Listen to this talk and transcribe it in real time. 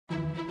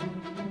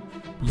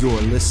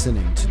You're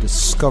listening to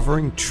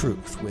Discovering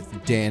Truth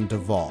with Dan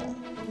Duvall.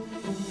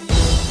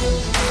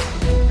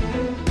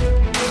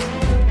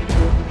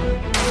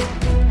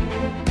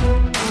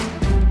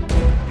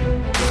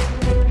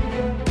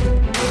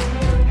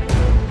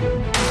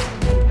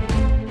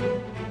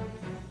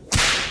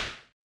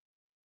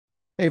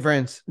 Hey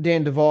friends,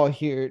 Dan Duvall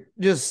here.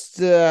 Just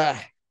doing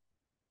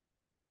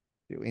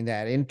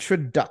that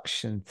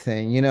introduction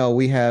thing. You know,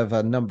 we have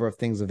a number of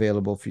things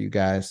available for you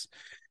guys.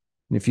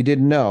 And if you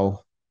didn't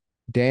know,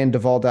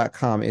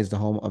 danduvall.com is the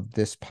home of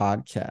this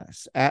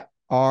podcast. At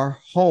our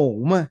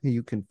home,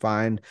 you can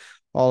find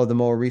all of the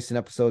more recent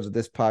episodes of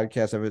this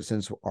podcast ever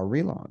since our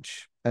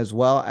relaunch, as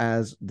well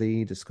as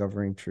the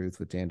Discovering Truth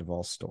with Dan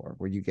Duvall store,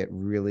 where you get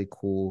really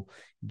cool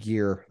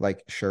gear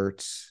like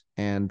shirts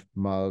and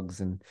mugs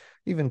and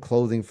even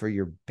clothing for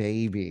your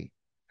baby,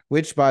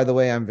 which, by the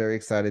way, I'm very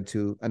excited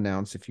to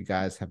announce, if you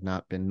guys have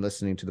not been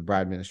listening to the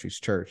Bride Ministries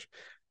Church,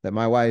 that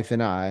my wife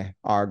and I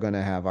are going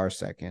to have our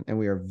second, and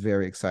we are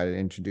very excited to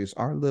introduce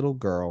our little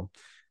girl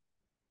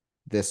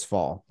this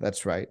fall.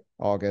 That's right,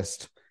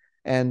 August.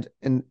 And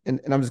I'm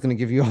just going to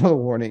give you all a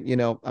warning. You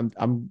know,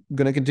 I'm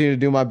going to continue to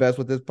do my best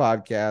with this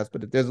podcast,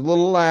 but if there's a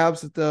little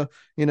lapse at the,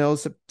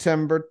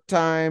 September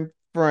time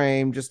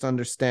frame, just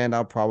understand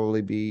I'll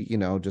probably be,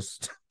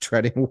 just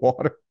treading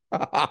water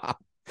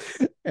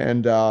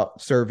and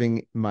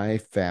serving my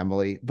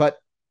family. But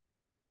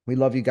we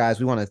love you guys.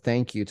 We want to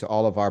thank you to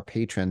all of our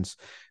patrons.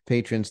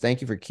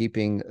 Thank you for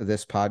keeping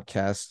this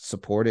podcast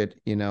supported.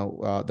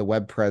 The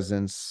web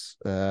presence,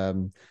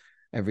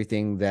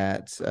 everything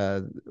that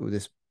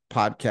this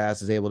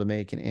podcast is able to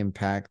make an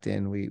impact,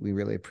 and we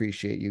really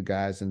appreciate you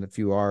guys. And if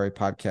you are a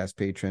podcast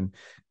patron,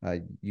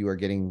 you are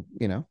getting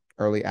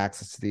early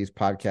access to these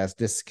podcast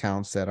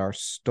discounts at our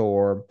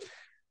store,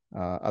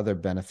 other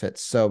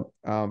benefits. So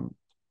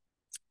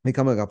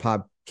becoming a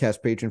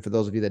podcast patron, for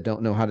those of you that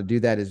don't know how to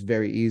do that, is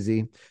very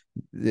easy.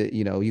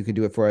 You can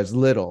do it for as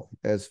little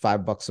as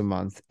 $5 a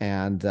month,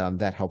 and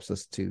that helps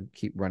us to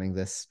keep running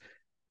this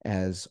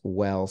as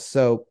well.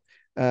 So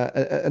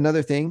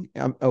another thing,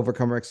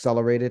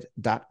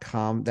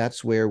 overcomeraccelerated.com.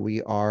 That's where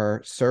we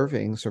are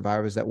serving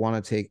survivors that want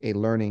to take a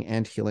learning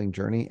and healing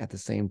journey at the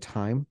same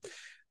time.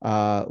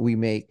 We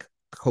make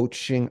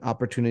coaching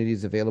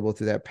opportunities available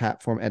through that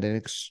platform at an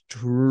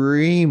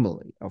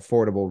extremely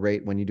affordable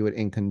rate when you do it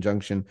in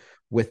conjunction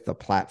with the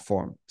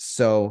platform.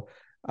 So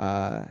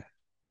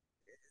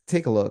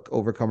take a look,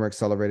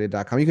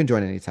 overcomeraccelerated.com. You can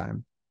join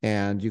anytime,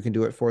 and you can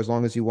do it for as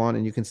long as you want,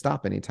 and you can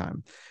stop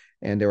anytime.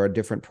 And there are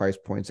different price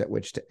points at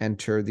which to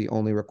enter. The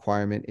only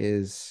requirement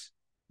is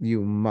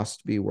you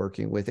must be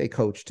working with a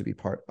coach to be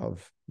part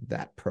of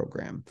that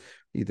program,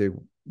 either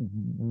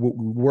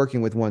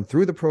working with one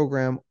through the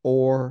program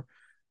or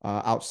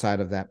outside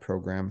of that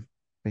program,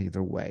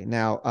 either way.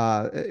 Now,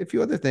 a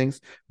few other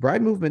things.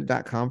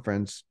 Bridemovement.com,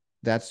 friends.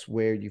 That's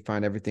where you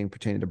find everything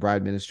pertaining to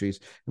Bride Ministries.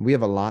 And we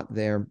have a lot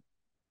there.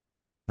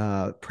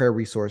 Prayer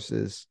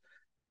resources,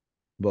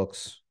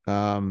 books.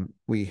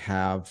 We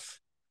have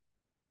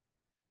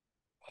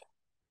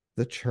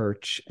the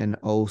church, and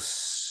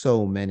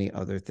so many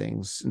other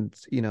things. And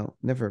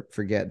never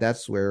forget,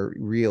 that's where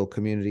real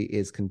community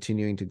is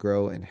continuing to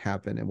grow and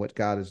happen. And what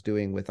God is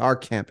doing with our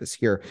campus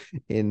here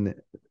in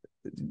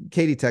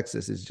Katy,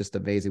 Texas is just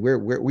amazing.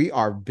 We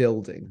are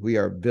building.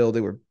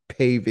 We're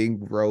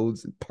paving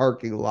roads and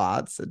parking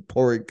lots and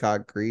pouring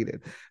concrete,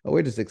 and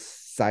we're just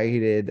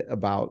excited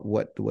about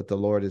what the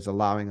Lord is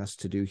allowing us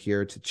to do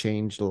here, to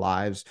change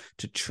lives,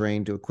 to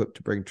train, to equip,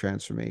 to bring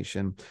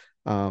transformation.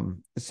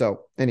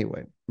 So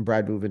anyway,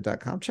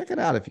 bridemovement.com. Check it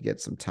out if you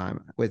get some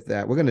time. With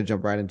that, we're going to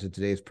jump right into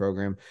today's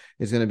program.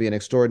 It's going to be an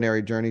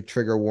extraordinary journey.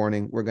 Trigger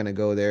warning. We're going to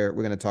go there.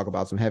 We're going to talk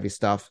about some heavy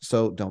stuff,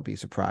 so don't be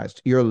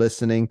surprised. You're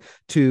listening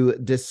to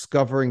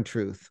Discovering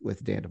Truth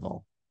with Dan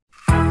Duvall.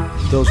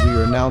 Those were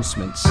your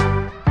announcements.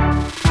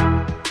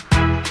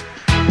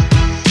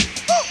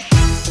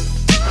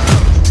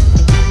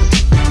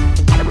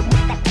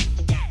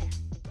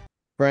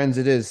 Friends,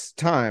 it is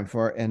time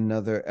for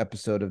another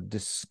episode of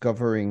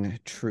Discovering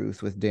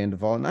Truth with Dan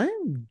Duvall, and I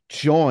am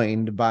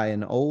joined by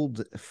an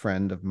old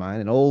friend of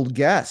mine, an old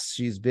guest.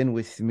 She's been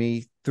with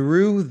me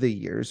through the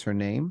years. Her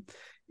name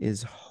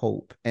is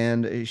Hope,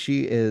 and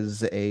she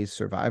is a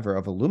survivor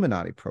of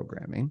Illuminati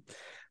programming.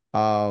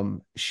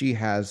 She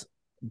has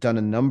done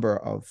a number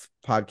of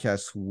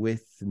podcasts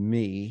with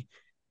me,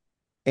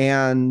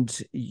 and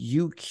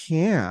you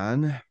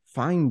can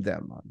find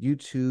them on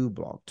YouTube,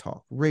 Blog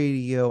Talk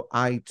Radio,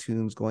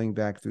 iTunes, going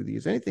back through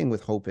these, anything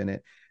with Hope in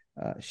it.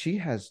 She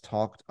has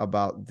talked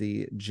about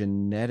the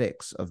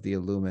genetics of the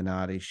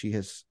Illuminati. She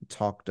has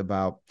talked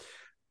about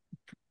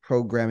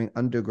programming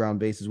underground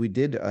bases. We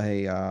did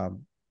a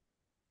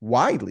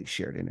widely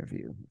shared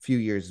interview a few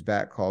years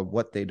back called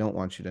What They Don't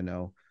Want You to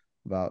Know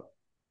about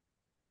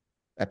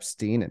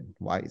Epstein and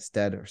why he's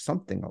dead, or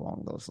something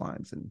along those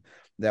lines. And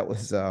that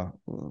was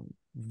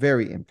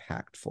very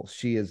impactful.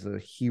 She is a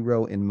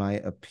hero, in my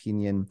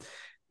opinion,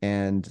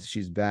 and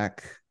she's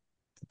back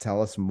to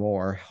tell us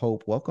more.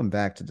 Hope, welcome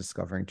back to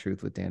Discovering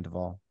Truth with Dan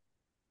Duvall.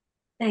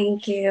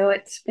 Thank you.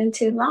 It's been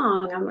too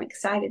long. I'm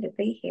excited to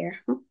be here.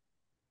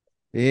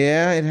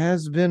 Yeah, it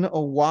has been a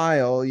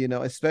while,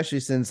 especially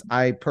since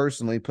I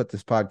personally put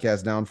this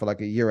podcast down for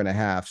like a year and a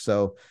half.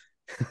 So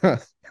I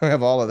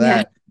have all of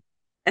Yeah.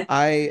 that.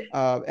 I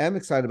am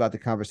excited about the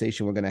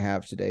conversation we're going to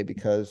have today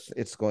because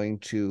it's going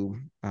to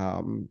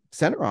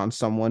center on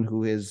someone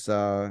who is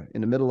in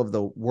the middle of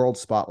the world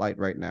spotlight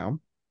right now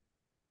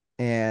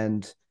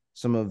and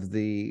some of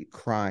the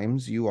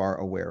crimes you are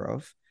aware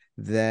of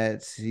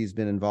that he's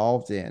been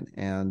involved in.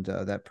 And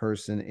that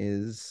person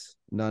is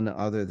none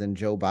other than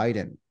Joe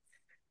Biden.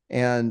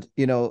 And,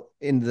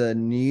 in the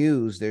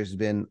news, there's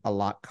been a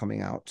lot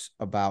coming out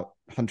about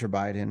Hunter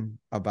Biden,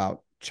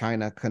 about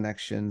China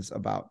connections,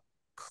 about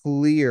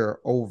clear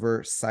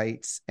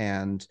oversights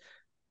and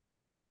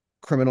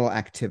criminal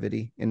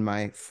activity, in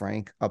my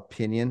frank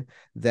opinion,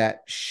 that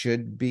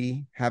should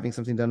be having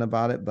something done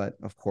about it. But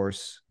of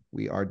course,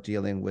 we are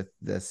dealing with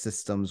the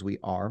systems we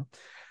are.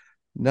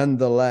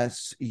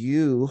 Nonetheless,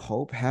 you,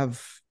 Hope,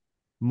 have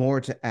more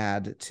to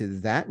add to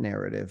that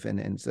narrative and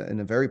in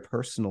a very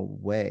personal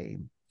way.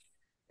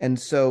 And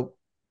so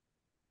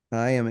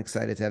I am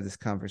excited to have this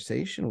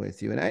conversation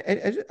with you.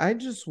 And I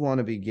just want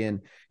to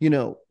begin,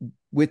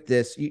 with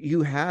this. You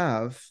do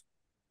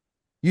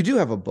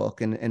have a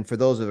book, and for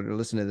those that are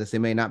listening to this, they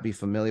may not be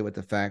familiar with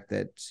the fact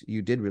that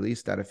you did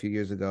release that a few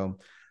years ago.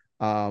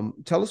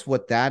 Tell us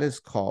what that is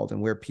called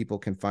and where people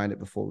can find it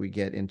before we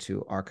get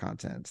into our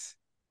contents.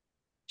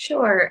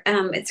 Sure.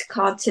 It's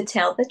called To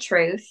Tell the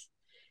Truth,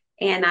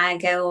 and I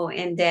go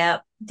in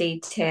depth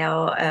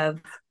detail of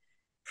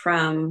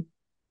from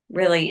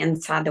really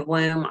inside the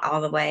womb all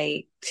the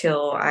way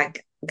till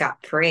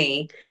got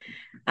free.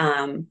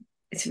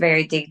 It's a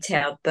very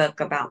detailed book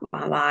about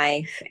my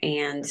life,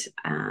 and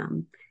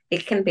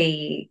it can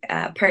be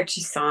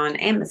purchased on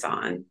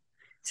Amazon.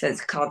 So it's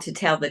called To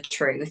Tell the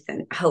Truth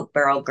and Hope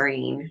Burrell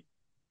Green.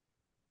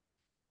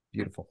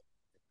 Beautiful.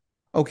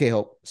 Okay,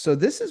 Hope. So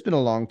this has been a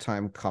long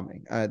time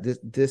coming.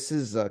 This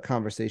is a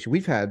conversation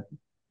we've had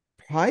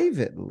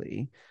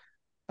privately.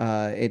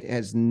 It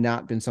has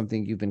not been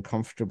something you've been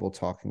comfortable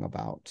talking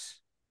about,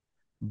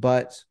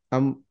 but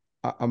I'm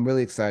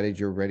really excited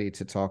you're ready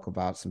to talk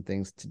about some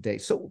things today.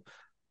 So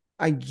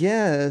I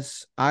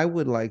guess I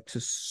would like to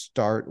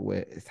start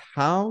with,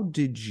 how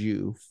did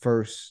you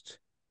first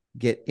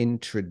get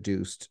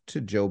introduced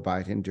to Joe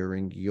Biden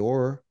during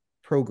your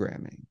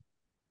programming?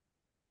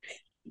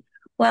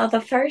 Well,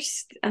 the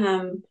first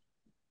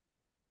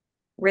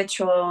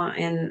ritual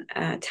and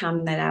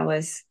time that I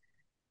was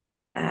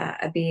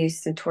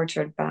abused and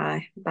tortured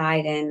by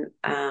Biden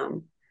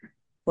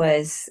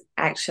was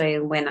actually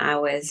when I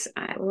was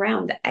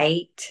around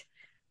 8.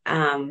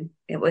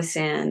 It was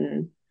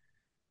in,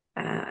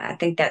 I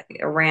think that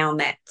around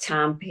that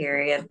time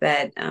period,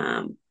 but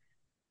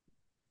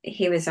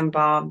he was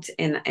involved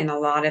in a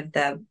lot of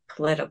the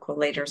political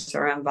leaders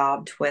are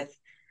involved with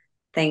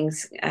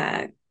things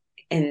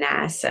in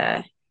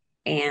NASA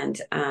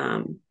and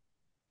a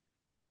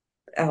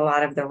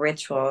lot of the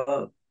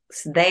rituals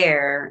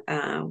there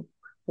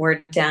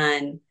were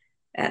done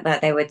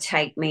that they would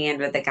take me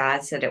under the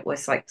guise that it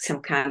was like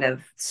some kind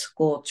of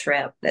school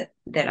trip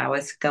that I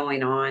was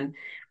going on,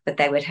 but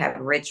they would have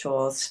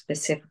rituals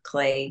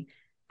specifically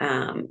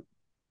um,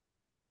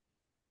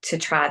 to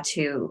try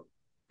to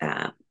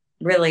uh,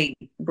 really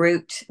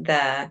root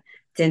the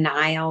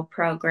denial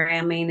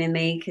programming in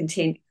me,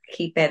 continue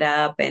keep it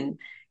up, and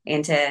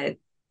to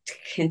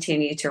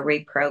continue to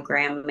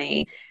reprogram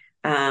me.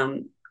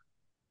 Um,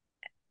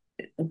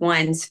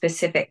 One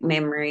specific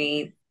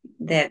memory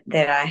that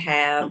I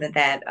have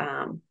that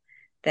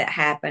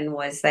happened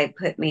was they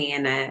put me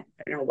in a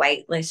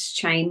weightless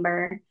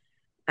chamber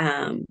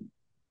um,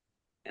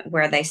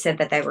 where they said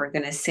that they were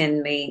going to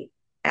send me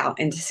out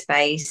into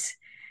space.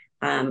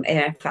 And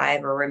if I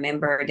ever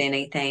remembered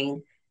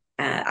anything,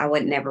 I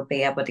would never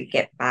be able to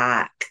get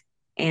back.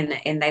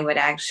 And they would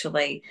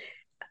actually,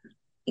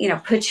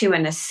 put you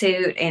in a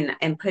suit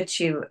and put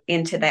you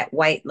into that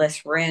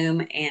weightless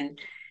room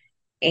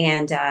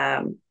and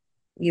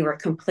you were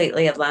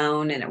completely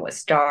alone and it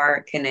was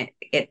dark and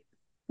it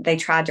they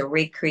tried to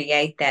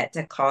recreate that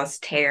to cause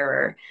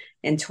terror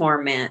and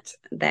torment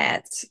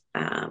that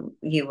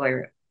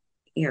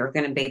you're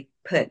going to be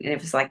put, and it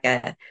was like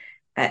a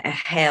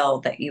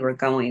hell that you were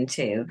going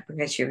to,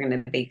 because you're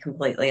going to be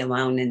completely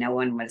alone and no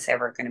one was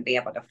ever going to be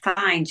able to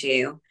find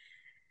you.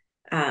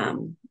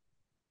 um,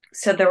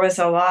 so there was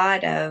a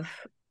lot of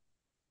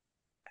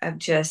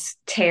just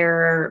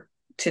terror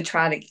to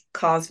try to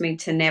cause me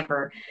to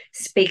never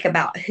speak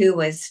about who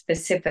was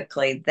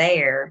specifically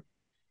there.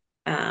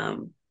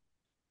 Um,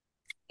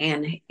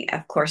 and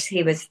of course,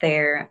 he was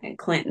there, and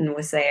Clinton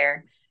was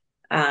there.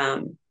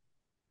 Um,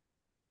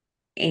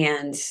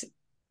 and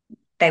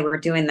they were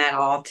doing that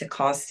all to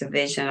cause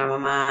division of my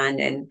mind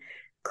and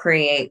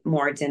create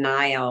more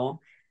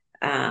denial,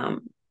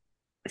 um,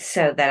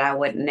 so that I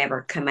would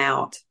never come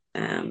out.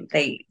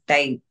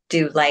 They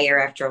do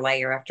layer after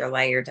layer after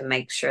layer to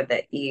make sure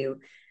that you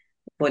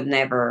would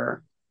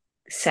never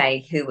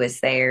say who was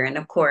there. And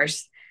of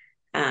course,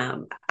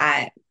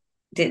 I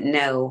didn't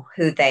know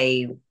who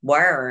they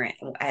were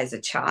as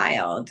a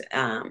child.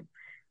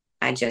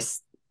 I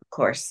just, of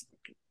course,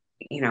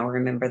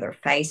 remember their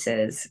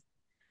faces.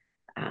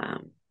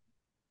 Um,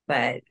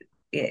 but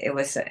it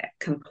was a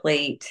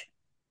complete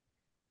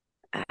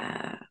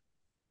uh,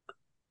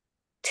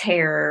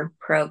 terror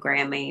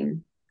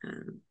programming,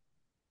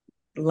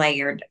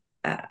 layered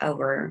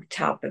over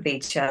top of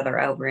each other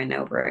over and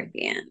over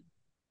again.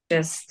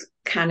 Just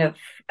kind of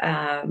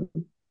um,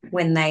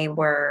 when they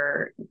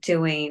were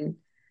doing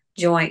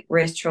joint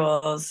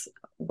rituals,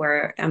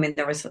 where I mean,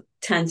 there was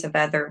tons of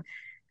other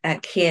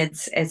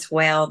kids as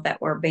well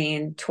that were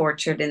being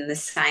tortured in the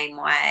same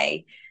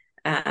way.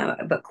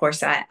 But of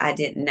course, I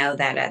didn't know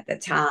that at the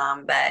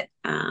time, but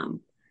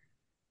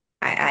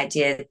I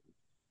did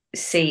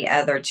see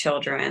other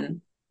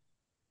children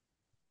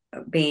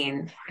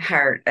being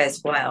hurt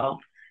as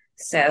well.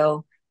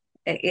 So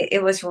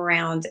it was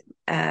around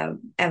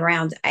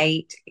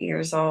 8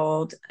 years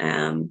old,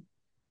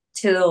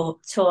 till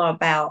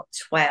about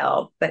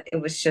 12, but it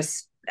was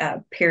just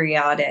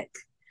periodic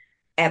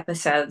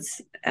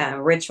episodes,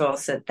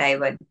 rituals that they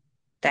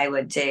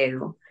would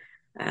do,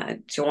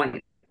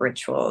 joint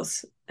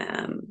rituals,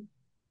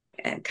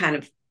 kind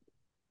of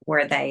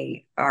where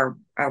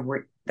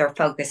their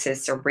focus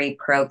is to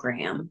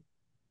reprogram.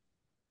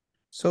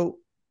 So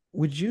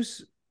would you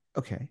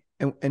okay.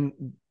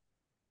 And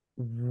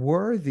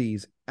were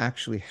these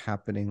actually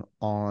happening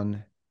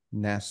on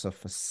NASA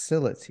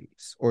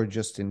facilities or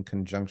just in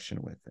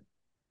conjunction with it?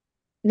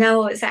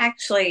 No, it's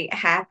actually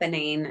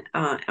happening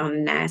on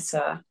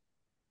NASA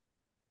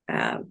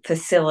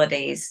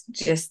facilities.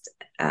 Just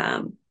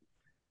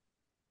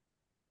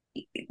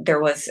there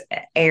was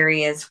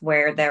areas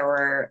where there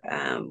were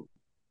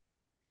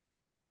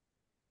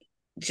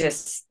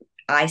just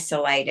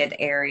isolated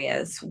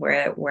areas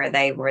where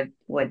they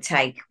would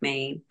take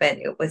me, but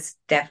it was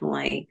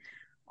definitely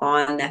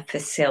on the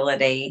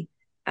facility.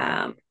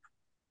 Um,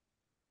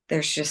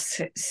 there's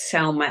just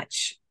so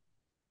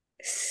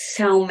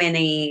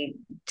many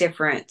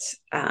different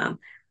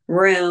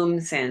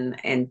rooms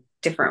and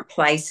different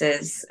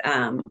places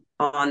on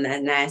the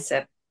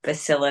NASA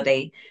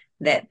facility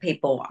that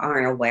people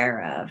aren't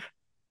aware of.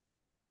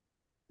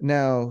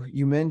 Now,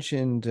 you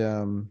mentioned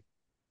um,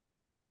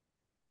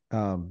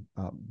 um,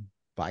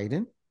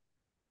 Biden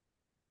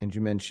and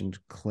you mentioned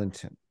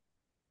Clinton.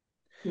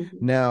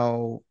 Mhm.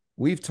 Now,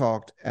 we've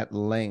talked at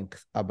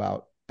length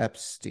about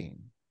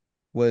Epstein.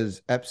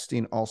 Was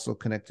Epstein also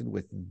connected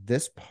with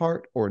this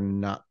part or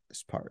not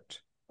this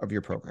part of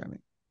your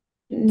programming?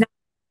 Not,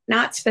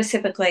 not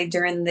specifically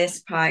during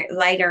this part.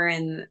 Later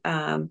in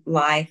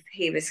life,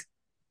 he was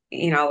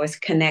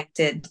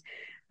connected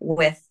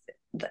with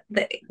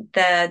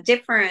the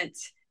different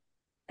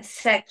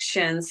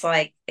sections.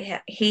 Like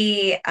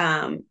he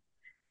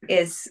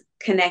is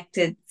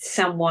connected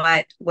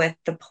somewhat with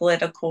the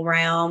political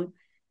realm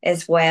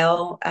as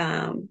well,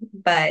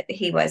 but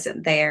he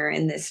wasn't there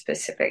in this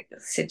specific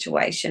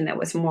situation that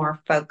was more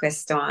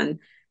focused on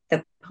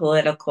the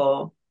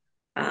political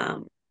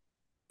um,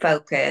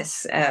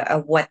 focus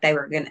of what they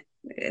were going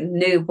to,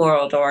 new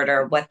world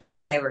order, what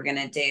they were going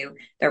to do,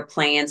 their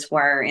plans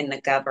were in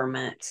the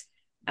government.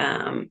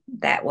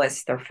 That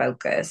was their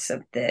focus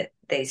of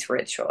these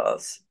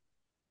rituals.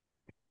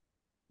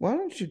 Why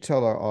don't you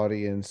tell our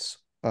audience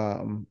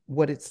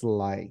what it's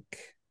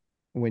like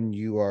when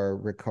you are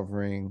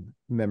recovering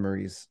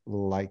memories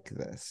like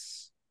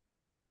this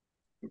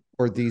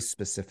or these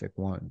specific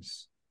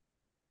ones?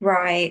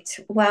 Right.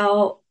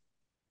 Well,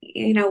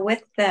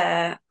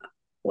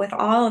 with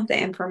all of the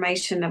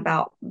information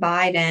about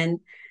Biden,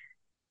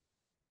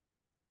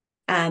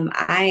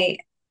 I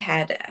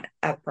had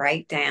a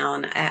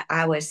breakdown.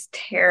 I was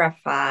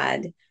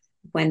terrified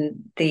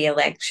when the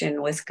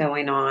election was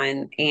going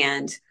on,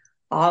 and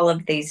all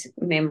of these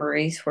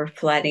memories were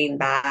flooding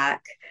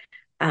back.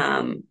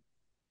 Um,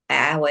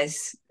 I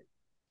was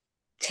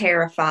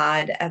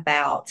terrified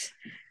about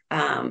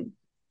um,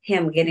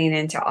 him getting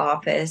into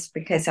office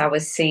because I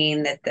was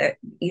seeing that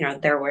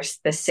there were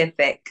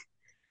specific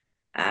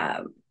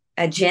uh,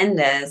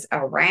 agendas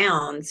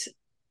around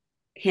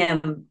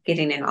him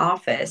getting in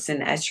office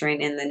and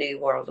ushering in the new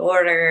world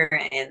order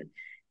and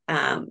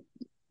um,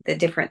 the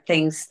different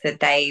things that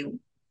they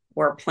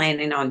were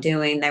planning on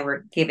doing. They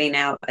were giving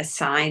out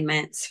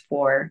assignments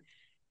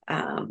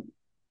um,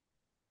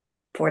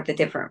 for the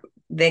different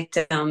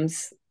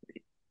victims,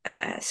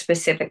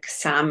 specific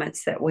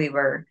assignments that we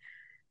were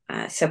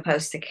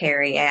supposed to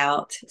carry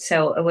out.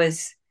 So it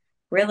was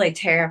really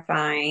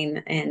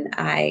terrifying, and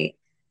I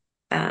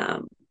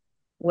um,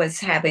 was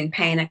having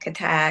panic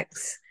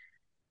attacks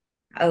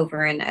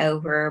over and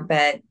over.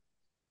 But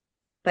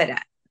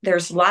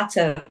there's lots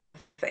of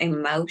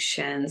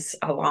emotions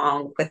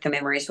along with the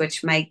memories,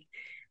 which make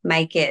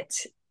it.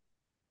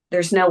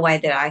 There's no way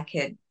that I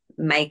could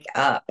make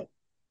up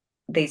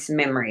these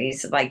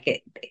memories. Like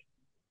it,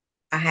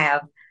 I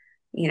have,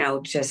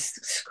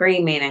 just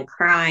screaming and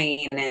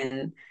crying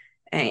and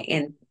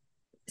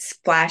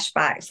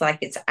flashbacks like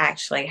it's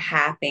actually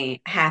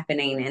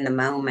happening in the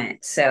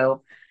moment.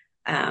 So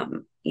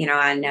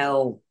I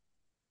know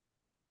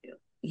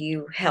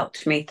you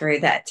helped me through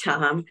that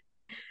time,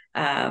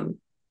 um,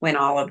 when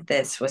all of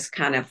this was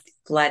kind of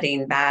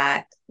flooding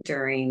back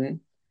during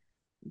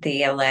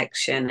the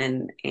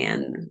election,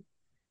 and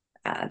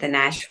the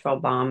Nashville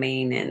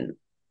bombing, and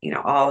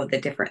all of the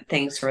different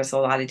things. There was a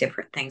lot of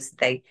different things that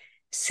they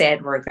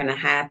said were going to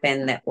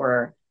happen that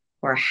were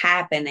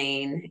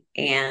happening,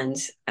 and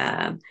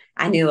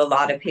I knew a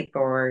lot of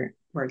people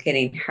were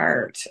getting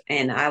hurt,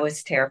 and I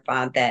was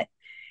terrified that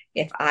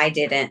if I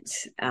didn't,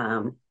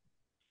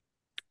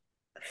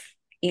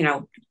 you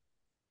know,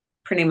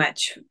 pretty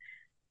much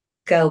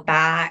go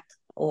back,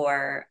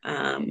 or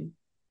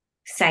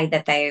say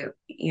that they,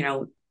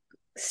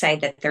 say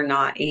that they're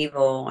not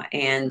evil,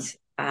 and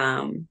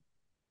um,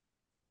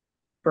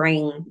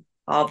 bring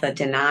all the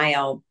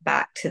denial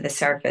back to the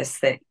surface,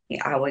 that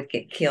I would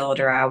get killed,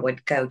 or I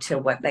would go to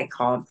what they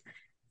called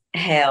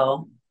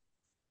hell,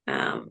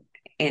 um,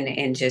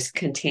 and just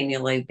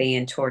continually be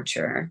in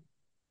torture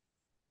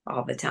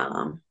all the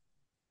time.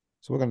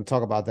 So we're going to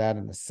talk about that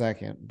in a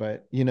second.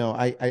 But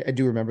I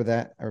do remember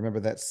that. I remember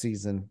that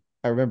season.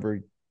 I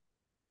remember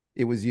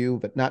it was you,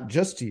 but not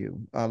just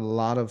you. A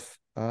lot of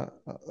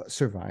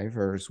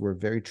survivors were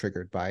very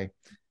triggered by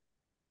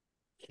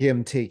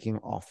him taking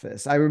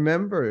office. I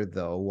remember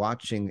though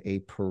watching a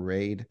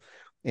parade,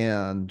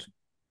 and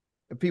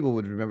people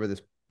would remember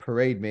this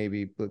parade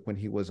maybe when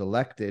he was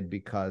elected,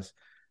 because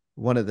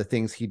one of the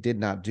things he did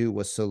not do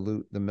was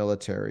salute the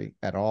military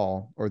at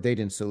all, or they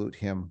didn't salute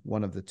him,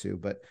 one of the two.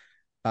 But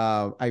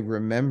I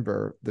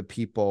remember the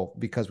people,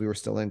 because we were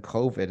still in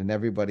COVID and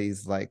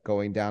everybody's like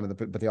going down to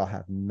but they all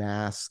have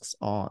masks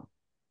on.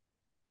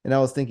 And I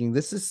was thinking,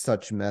 this is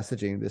such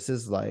messaging. This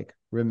is like,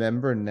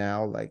 remember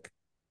now, like,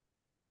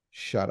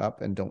 shut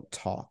up and don't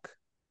talk.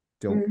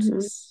 Don't Mm-hmm.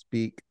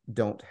 speak.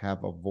 Don't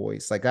have a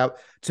voice. Like,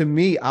 to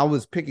me, I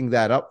was picking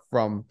that up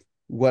from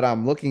what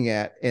I'm looking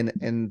at. And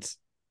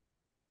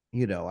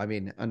I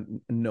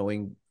mean,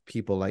 knowing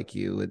people like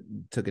you, it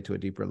took it to a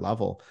deeper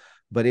level.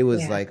 But it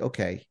was Yeah. like,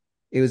 okay,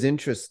 it was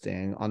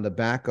interesting on the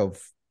back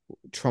of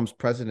Trump's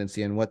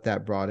presidency and what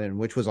that brought in,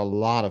 which was a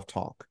lot of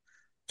talk,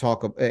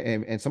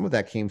 and some of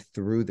that came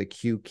through the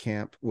Q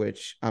camp,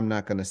 which I'm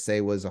not going to say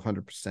was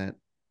 100%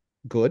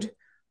 good,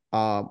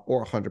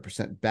 or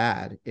 100%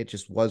 bad. It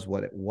just was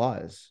what it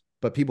was.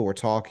 But people were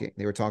talking.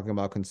 They were talking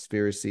about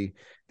conspiracy.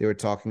 They were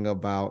talking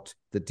about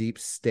the deep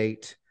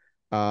state.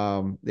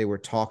 They were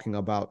talking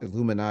about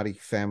Illuminati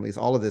families.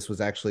 All of this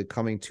was actually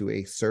coming to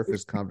a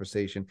surface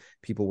conversation.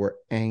 People were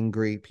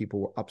angry. People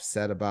were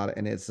upset about it.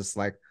 And it's just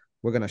like,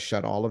 we're going to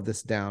shut all of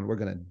this down. We're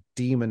going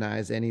to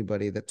demonize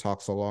anybody that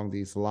talks along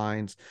these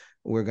lines.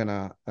 We're going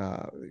to,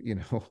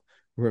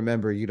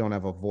 remember, you don't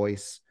have a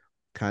voice,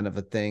 kind of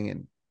a thing.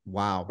 And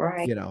wow,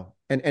 Right.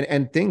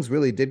 and things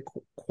really did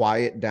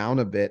quiet down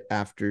a bit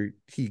after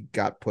he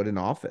got put in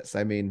office.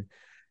 I mean,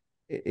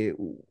 it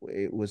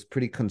was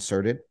pretty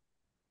concerted.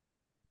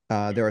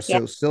 There are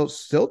Yeah.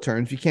 still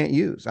terms you can't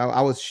use.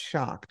 I was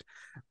shocked.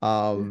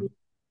 Um,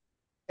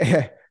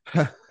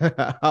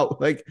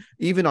 like,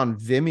 even on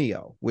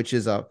Vimeo, which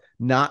is a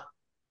not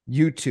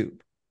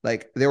YouTube,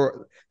 like there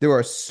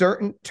are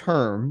certain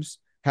terms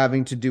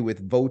having to do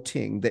with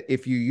voting that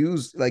if you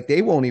use, like,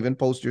 they won't even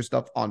post your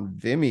stuff on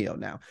Vimeo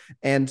now.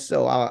 And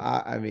so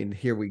I mean,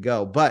 here we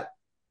go. But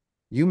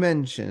you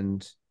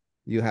mentioned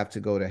you have to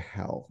go to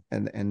hell,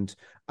 and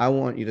I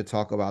want you to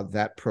talk about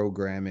that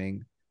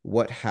programming,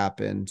 what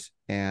happened,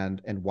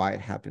 and why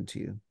it happened to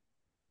you.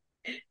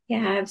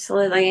 Yeah,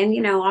 absolutely.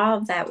 And all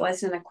of that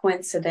wasn't a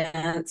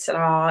coincidence at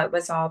all. It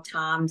was all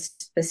timed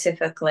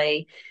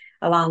specifically,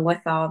 along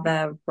with all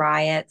the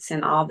riots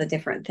and all the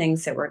different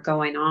things that were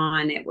going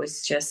on. It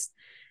was just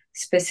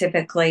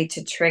specifically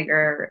to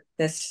trigger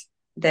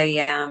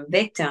the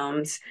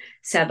victims,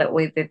 so that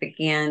we would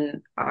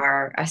begin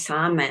our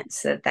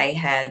assignments that they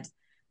had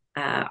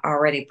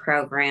already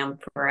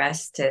programmed for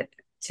us to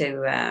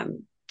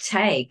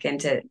take, and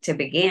to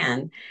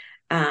begin.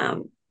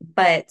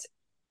 But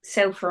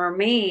so for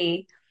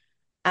me,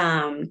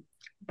 um,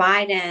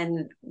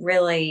 Biden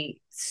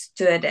really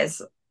stood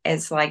as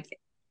like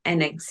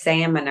an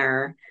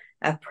examiner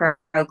of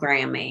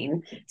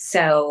programming.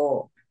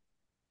 So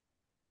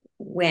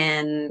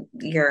when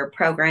your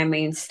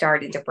programming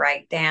started to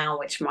break down,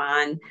 which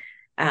mine,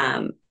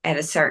 at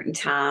a certain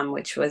time,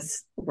 which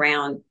was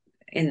around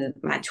in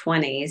my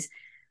 20s,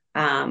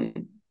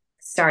 um,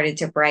 started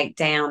to break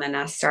down, and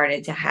I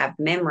started to have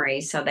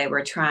memories. So they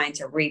were trying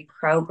to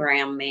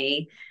reprogram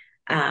me,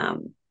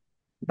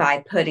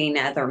 by putting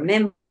other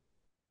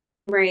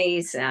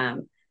memories.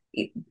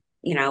 You,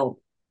 you know,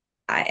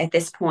 at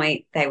this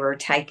point, they were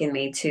taking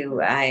me to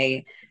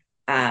a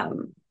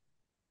um,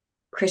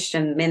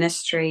 Christian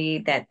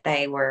ministry that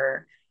they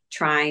were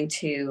trying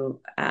to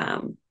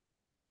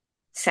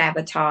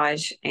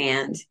sabotage,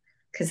 and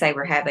because they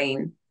were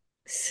having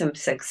some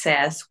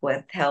success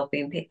with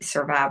helping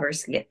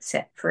survivors get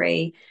set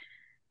free.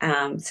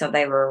 So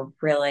they were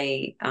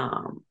really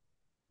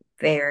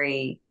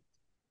very,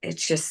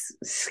 it's just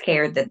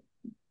scared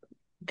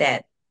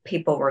that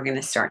people were going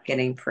to start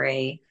getting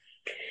free.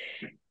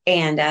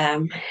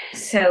 And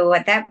so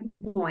at that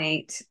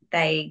point,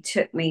 they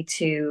took me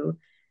to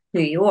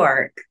New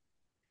York,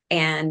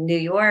 and New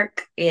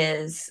York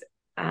is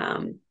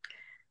a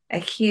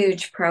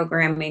huge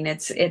programming.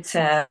 It's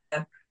a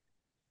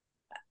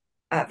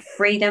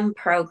freedom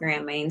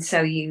programming.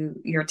 So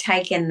you're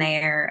taken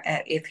there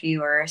if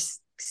you are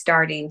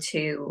starting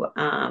to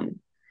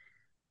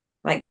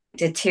like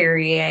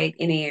deteriorate.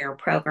 Any of your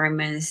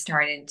programming is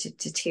starting to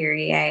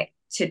deteriorate,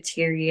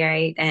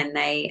 and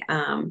they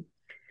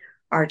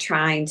are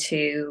trying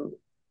to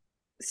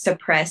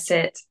suppress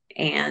it.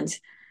 And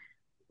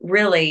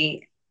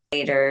really,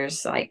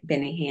 leaders like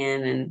Benny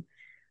Hinn and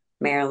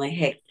Marilyn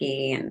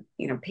Hickey, and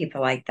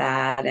people like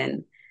that,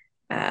 and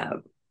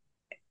of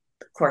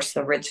course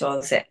the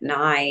rituals at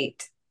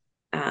night,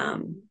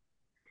 um,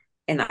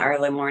 in the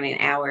early morning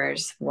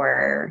hours,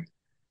 where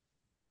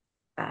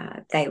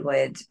they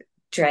would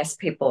dress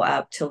people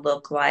up to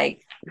look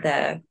like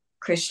the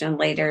Christian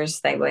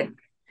leaders. They would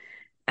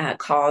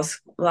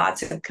cause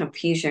lots of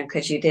confusion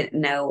because you didn't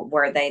know,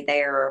 were they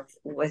there, or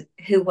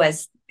who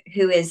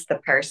is the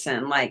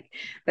person, like,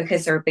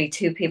 because there would be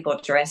two people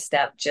dressed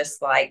up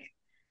just like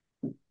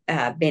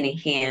Benny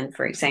Hinn,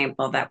 for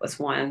example. That was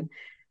one.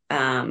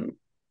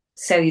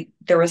 So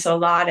there was a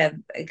lot of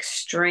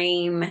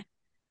extreme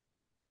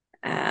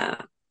uh,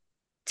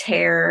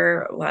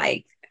 terror,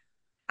 like,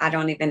 I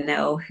don't even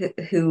know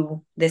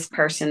who this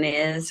person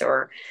is,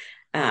 or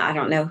I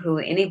don't know who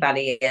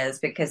anybody is,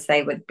 because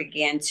they would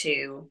begin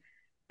to,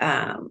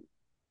 um,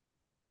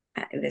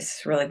 this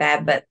is really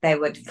bad, but they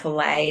would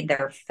fillet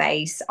their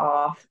face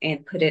off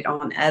and put it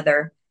on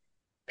other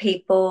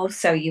people.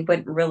 So you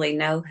wouldn't really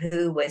know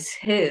who was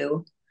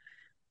who.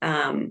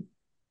 Um,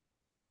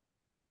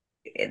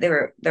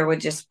 there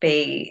would just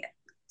be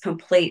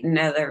complete and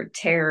utter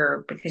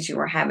terror, because you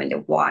were having to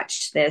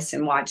watch this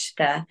and watch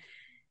the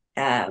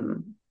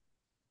um,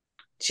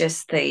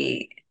 just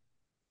the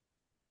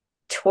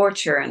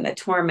torture and the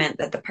torment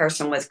that the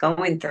person was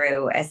going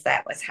through as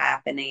that was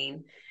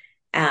happening.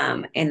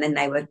 And then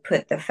they would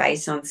put the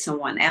face on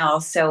someone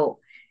else. So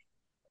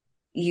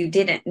you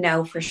didn't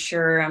know for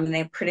sure. I mean,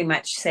 they pretty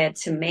much said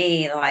to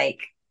me, like,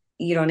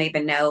 you don't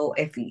even know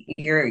if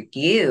you're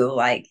you,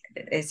 like,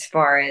 as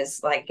far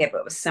as like if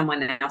it was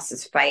someone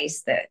else's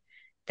face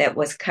that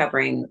was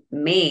covering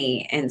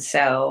me. And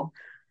so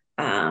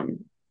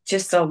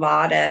just a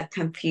lot of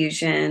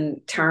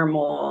confusion,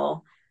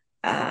 turmoil.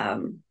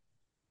 Um,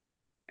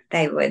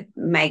 they would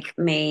make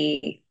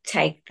me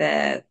take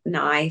the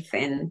knife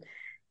and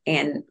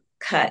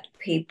cut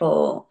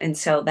people. And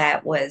so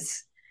that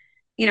was,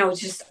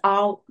 just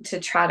all to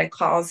try to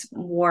cause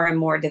more and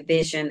more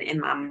division in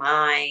my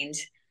mind,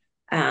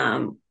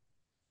 um,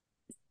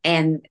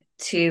 and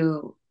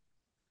to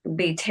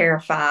be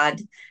terrified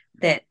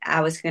that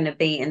I was going to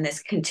be in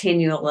this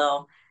continual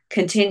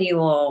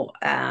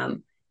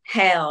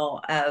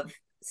hell of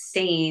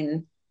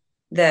seeing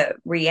the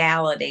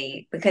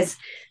reality, because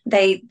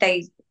they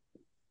they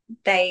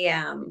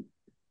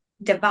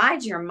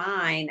divide your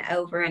mind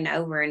over and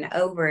over and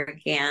over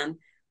again.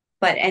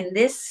 But in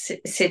this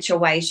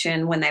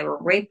situation, when they were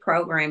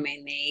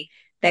reprogramming me,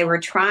 they were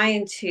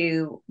trying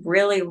to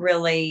really,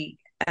 really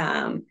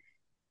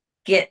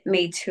get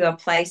me to a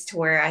place to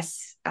where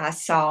I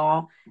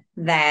saw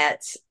that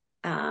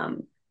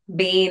um,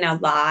 being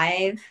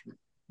alive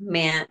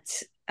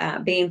meant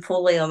being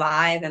fully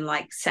alive, and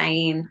like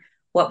saying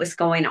what was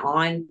going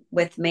on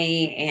with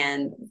me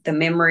and the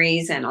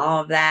memories and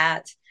all of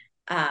that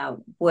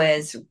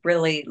was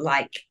really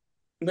like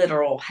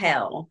literal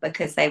hell,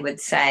 because they would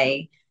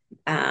say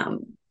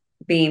um,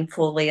 being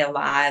fully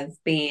alive,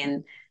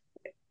 being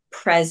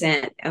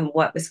present, and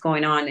what was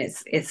going on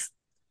is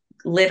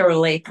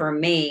literally for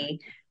me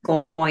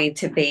going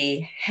to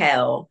be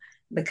hell,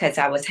 because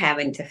I was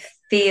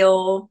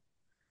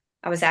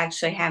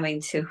actually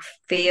having to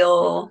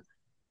feel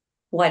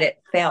what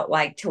it felt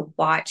like to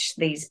watch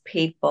these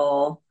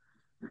people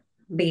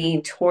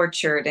being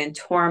tortured and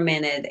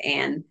tormented,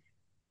 and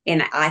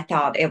I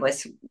thought it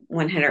was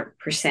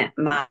 100%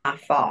 my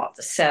fault.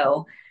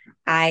 So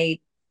I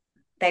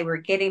they were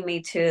getting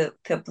me to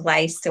the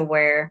place to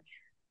where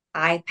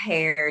I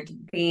paired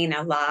being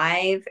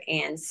alive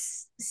and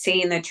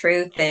seeing the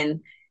truth,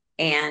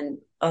 and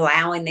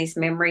allowing these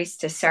memories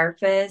to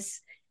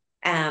surface,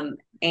 and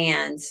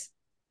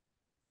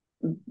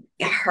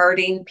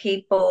hurting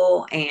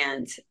people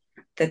and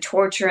the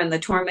torture and the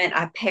torment.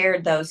 I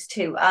paired those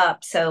two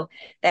up. So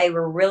they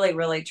were really,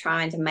 really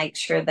trying to make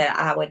sure that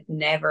I would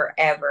never,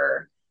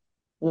 ever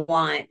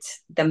want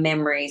the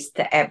memories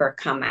to ever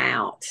come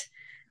out.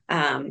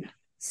 Um,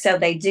 so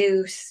they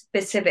do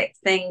specific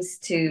things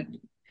to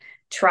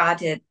try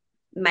to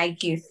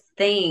make you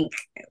think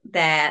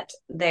that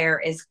there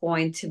is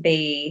going to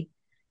be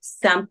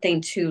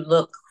something to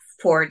look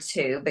forward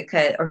to,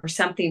 because, or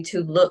something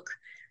to look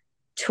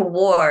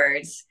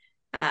towards,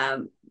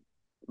 um,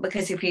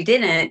 because if you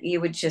didn't, you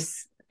would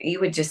just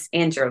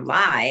end your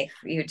life.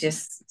 You would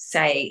just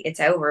say it's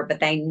over. But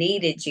they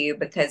needed you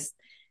because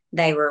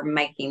they were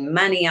making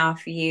money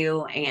off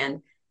you,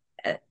 and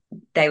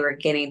they were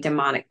getting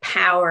demonic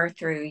power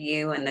through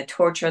you and the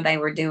torture they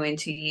were doing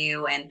to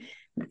you, and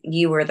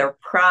you were the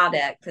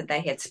product that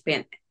they had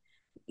spent,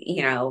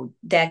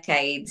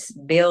 decades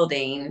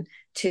building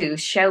to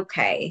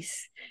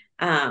showcase.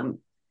 Um,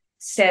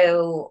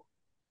 so,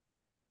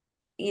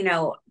 you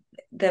know,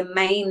 the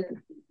main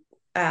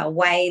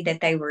way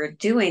that they were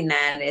doing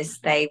that is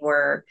they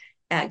were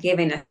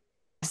giving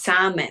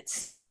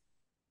assignments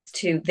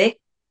to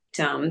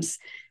victims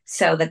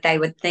so that they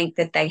would think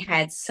that they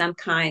had some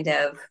kind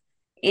of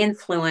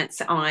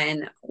influence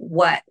on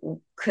what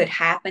could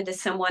happen to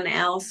someone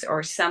else,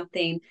 or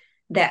something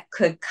that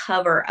could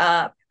cover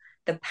up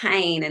the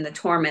pain and the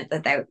torment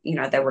that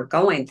they were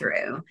going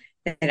through,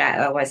 that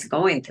I was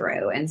going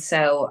through. And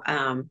so,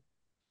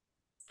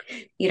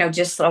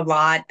 just a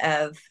lot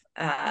of,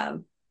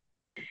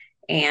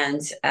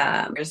 and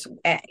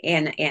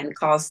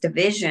cause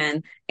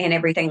division and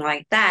everything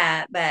like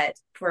that. But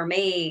for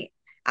me,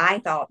 I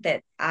thought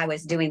that I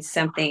was doing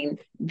something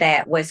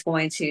that was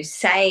going to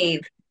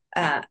save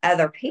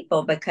other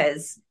people,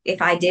 because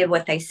if I did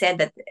what they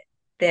said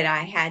that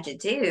I had to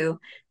do,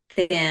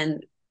 then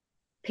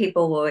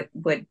people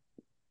would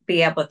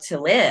be able to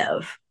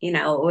live. It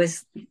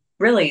was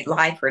really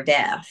life or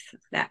death.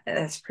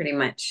 That's pretty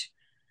much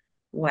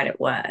what it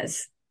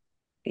was.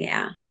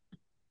 Yeah.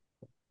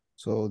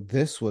 So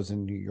this was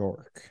in New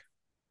York.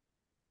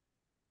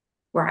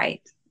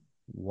 Right.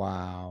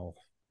 Wow.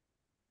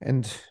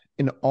 And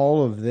in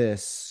all of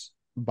this,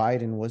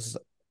 Biden was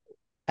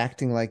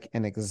acting like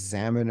an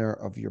examiner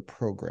of your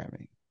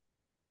programming.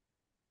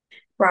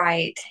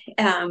 Right.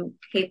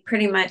 He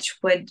pretty much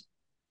would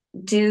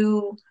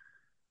do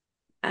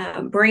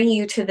bring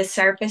you to the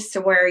surface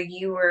to where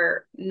you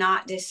were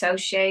not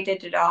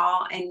dissociated at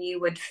all, and you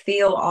would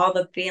feel all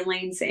the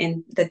feelings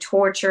and the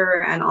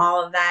torture and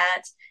all of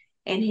that.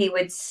 And he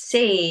would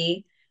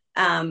see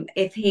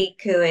if he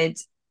could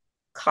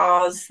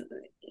cause,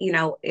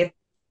 if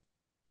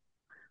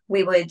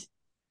we would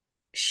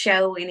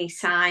show any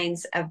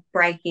signs of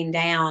breaking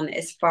down,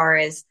 as far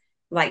as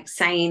like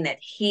saying that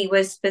he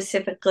was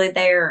specifically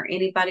there or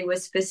anybody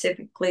was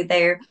specifically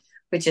there,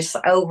 but just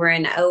over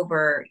and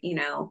over,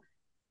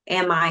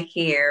 am I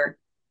here?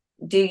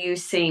 Do you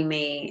see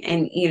me?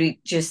 And you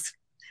just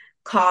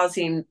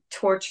causing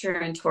torture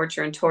and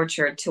torture and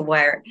torture, to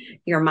where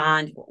your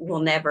mind will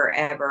never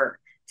ever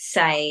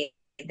say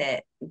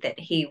that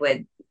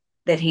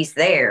he's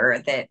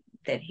there, that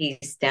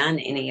he's done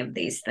any of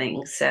these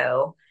things.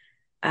 So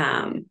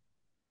um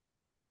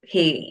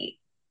he,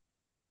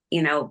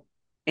 you know,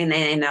 and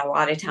then a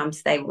lot of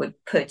times they would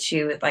put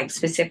you, like,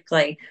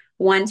 specifically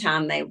one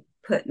time they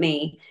put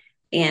me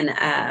in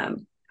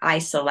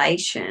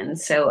isolation,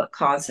 so it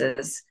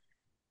causes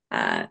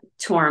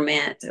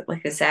torment,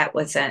 because that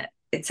was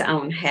its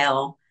own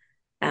hell,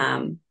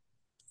 um,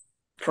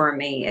 for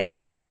me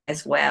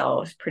as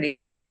well. It's pretty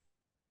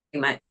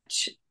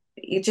much,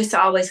 you just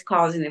always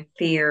causing a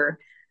fear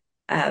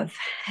of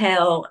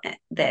hell,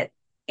 that,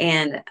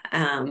 and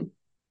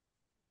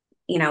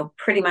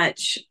pretty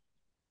much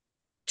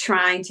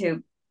trying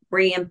to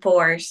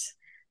reinforce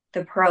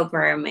the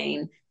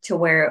programming to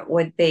where it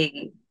would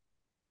be,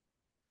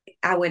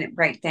 I wouldn't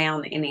break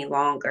down any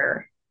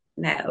longer.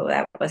 No,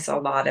 that was a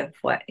lot of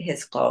what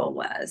his goal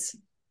was.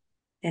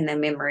 And the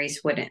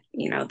memories wouldn't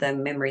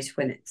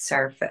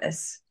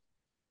surface.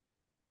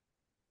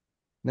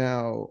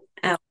 Now,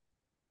 Oh,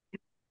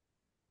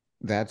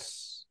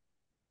 that's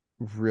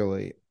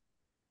really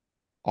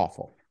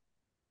awful.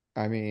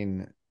 I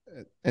mean,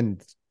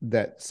 and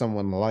that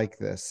someone like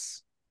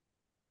this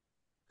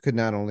could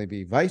not only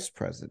be vice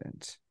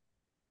president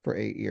for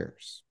 8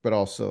 years, but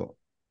also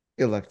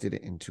elected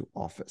into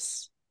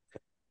office.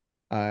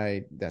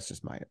 That's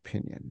just my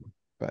opinion,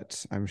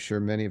 but I'm sure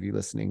many of you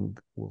listening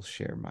will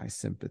share my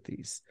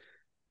sympathies.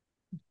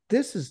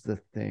 This is the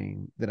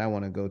thing that I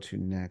want to go to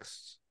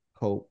next,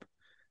 Hope.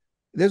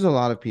 There's a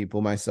lot of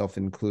people, myself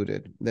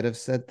included, that have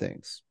said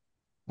things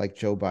like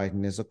Joe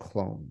Biden is a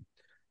clone,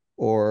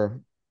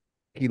 or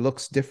he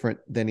looks different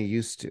than he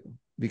used to,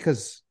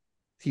 because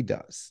he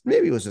does.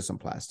 Maybe it was just some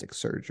plastic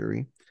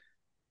surgery.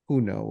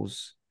 Who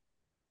knows?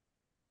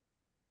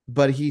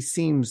 But he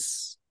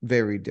seems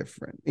very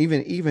different.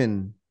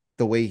 Even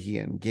the way he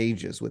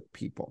engages with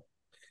people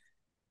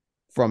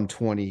from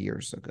 20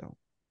 years ago.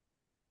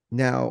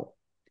 Now,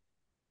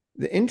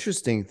 the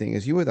interesting thing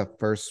is you were the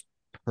first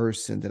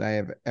person that I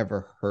have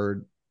ever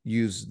heard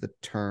use the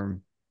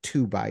term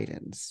two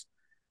Bidens.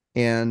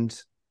 And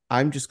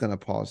I'm just going to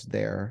pause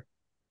there.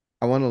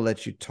 I want to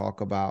let you talk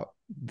about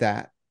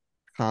that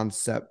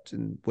concept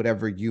and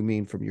whatever you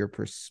mean from your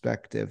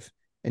perspective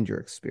and your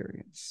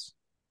experience.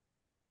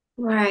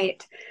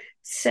 right.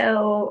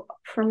 So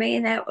for me,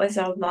 that was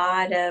a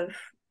lot of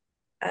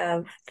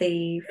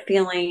the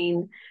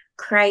feeling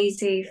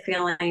crazy,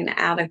 feeling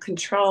out of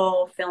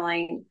control,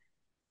 feeling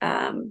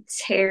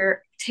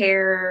terror,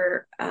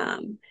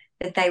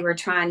 that they were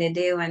trying to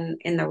do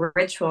in the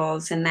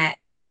rituals, and that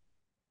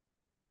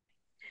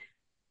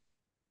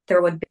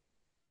there would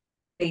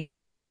be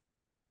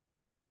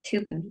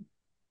two.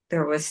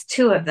 there was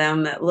two of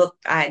them that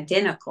looked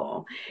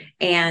identical,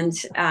 and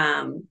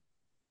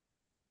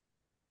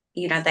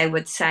they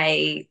would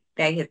say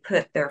they had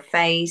put their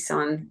face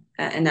on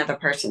another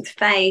person's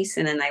face,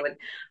 and then they would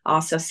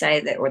also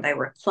say that or they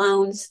were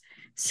clones.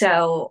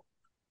 So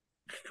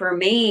for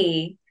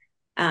me,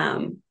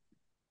 um,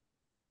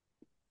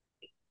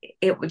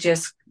 it would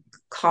just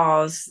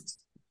cause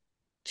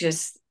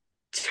just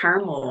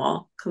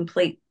turmoil,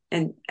 complete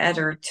and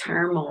utter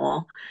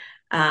turmoil.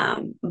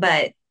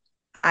 But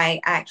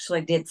I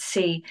actually did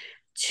see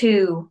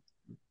two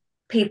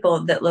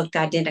people that looked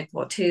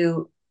identical,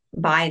 two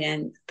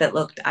Biden that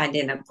looked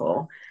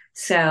identical.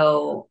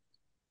 So,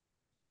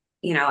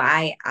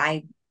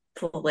 I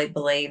fully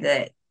believe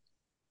that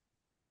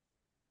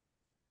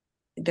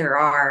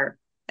there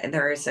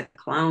is a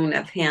clone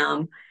of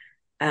him.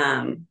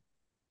 Um,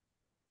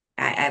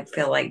 I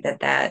feel like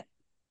that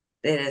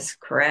it is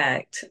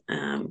correct.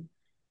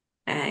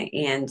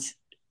 And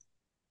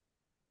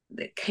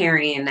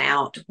carrying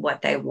out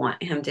what they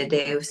want him to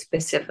do,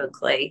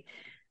 specifically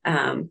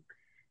um,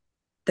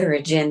 their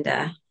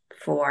agenda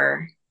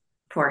for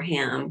for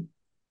him,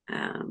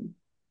 um,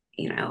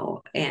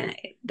 and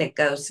that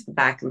goes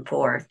back and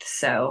forth.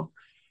 So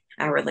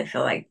I really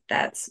feel like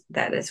that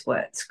is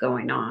what's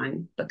going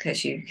on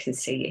because you can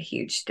see a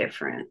huge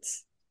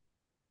difference.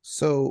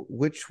 So,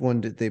 which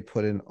one did they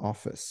put in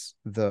office?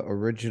 The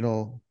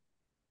original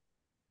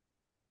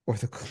or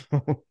the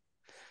clone?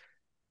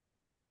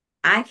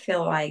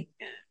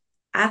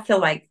 I feel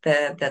like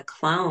the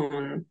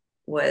clone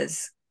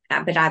was,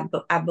 but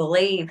I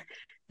believe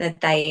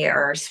that they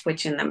are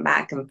switching them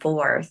back and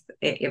forth.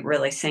 It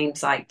really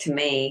seems like to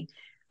me.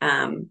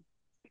 Um,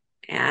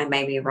 and I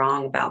may be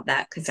wrong about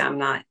that because I'm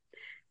not,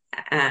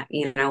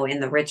 in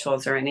the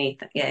rituals or any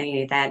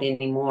of that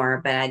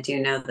anymore. But I do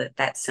know that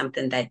that's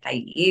something that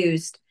they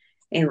used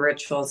in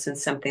rituals and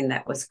something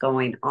that was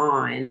going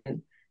on.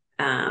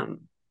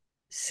 Um,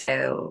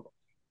 so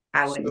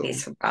I wouldn't be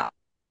So, surprised.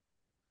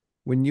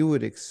 when you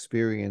would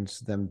experience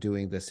them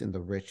doing this in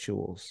the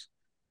rituals,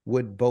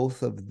 would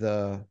both of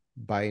the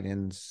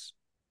Bidens,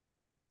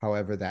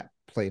 however that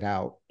played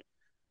out,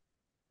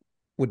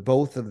 would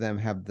both of them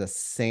have the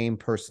same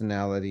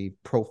personality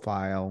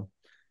profile,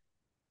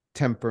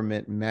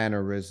 temperament,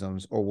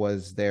 mannerisms, or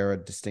was there a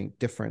distinct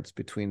difference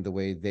between the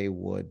way they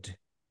would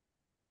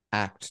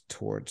act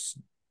towards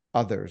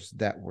others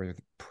that were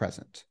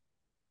present?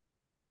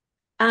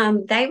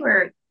 They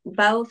were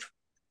both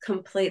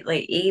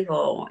completely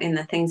evil in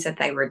the things that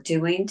they were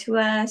doing to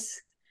us.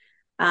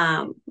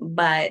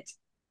 But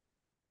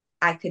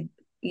I could,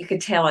 you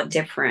could tell a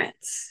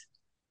difference.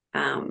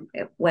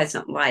 It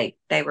wasn't like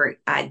they were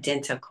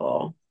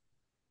identical.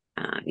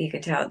 You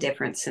could tell a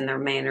difference in their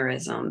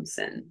mannerisms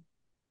and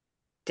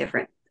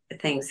different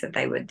things that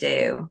they would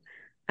do.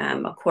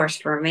 Of course,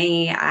 for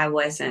me, I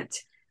wasn't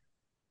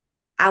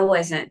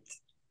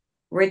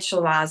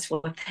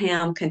ritualized with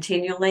him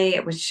continually.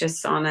 It was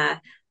just on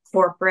a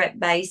corporate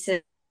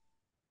basis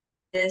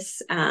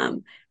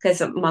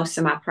because most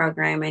of my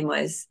programming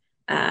was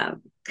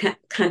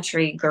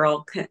country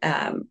girl,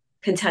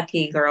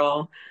 Kentucky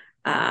girl,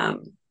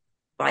 um,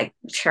 like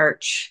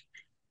church.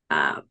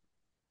 Um,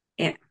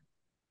 and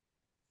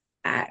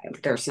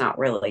there's not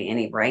really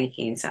any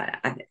rankings,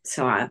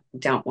 so I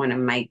don't want to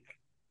make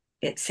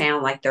it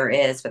sound like there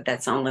is, but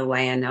that's the only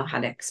way I know how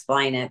to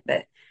explain it.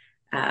 But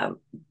uh,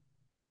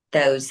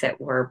 those that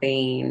were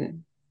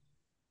being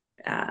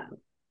uh,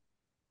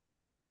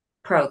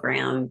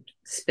 programmed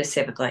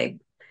specifically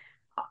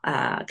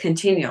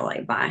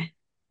continually by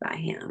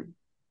him.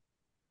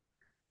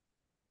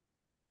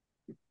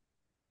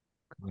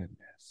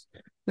 Goodness.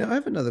 Now, I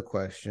have another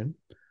question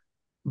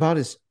about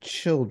his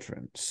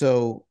children.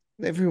 So,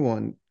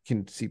 everyone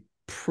can see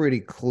pretty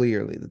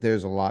clearly that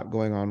there's a lot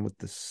going on with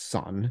the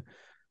son.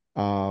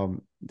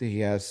 He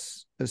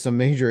has some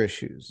major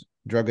issues,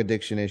 drug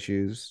addiction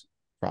issues,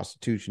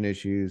 prostitution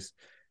issues,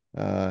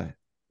 uh,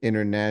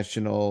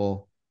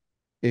 international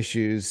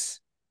issues.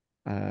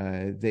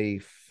 They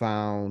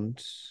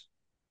found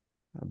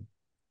a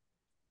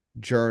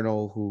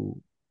journal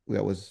who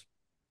that was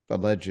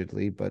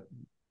allegedly, but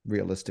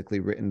realistically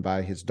written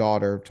by his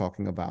daughter,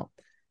 talking about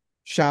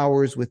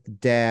showers with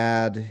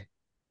dad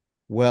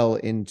well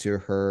into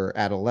her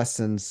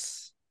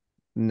adolescence,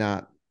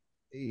 not,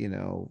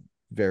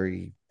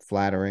 very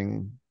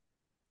flattering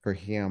for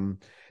him.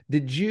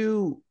 Did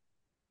you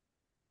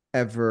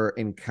ever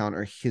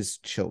encounter his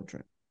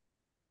children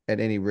at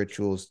any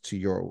rituals to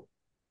your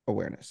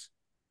awareness?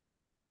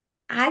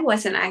 I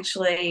wasn't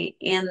actually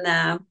in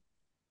the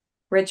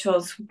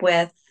rituals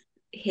with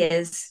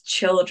his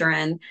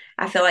children.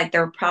 I feel like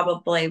there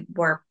probably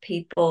were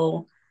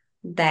people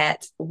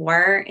that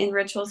were in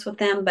rituals with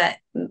them, but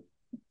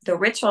the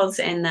rituals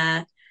and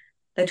the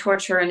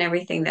torture and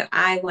everything that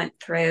I went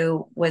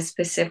through was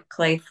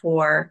specifically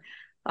for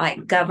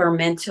like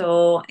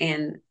governmental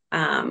and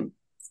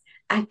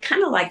I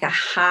kind of like a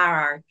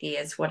hierarchy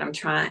is how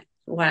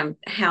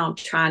I'm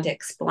trying to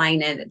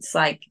explain it. It's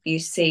like you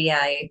see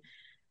a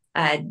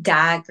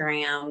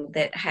diagram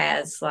that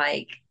has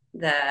like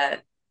the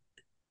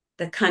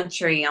the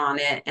country on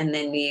it, and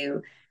then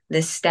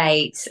the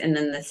states, and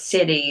then the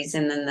cities,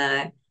 and then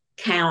the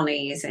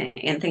counties,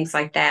 and things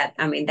like that.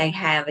 I mean, they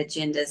have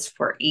agendas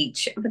for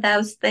each of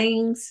those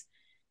things,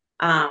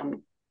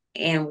 um,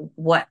 and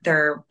what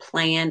their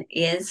plan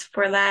is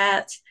for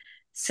that.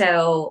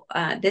 So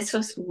this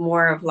was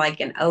more of like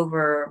an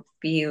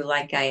overview,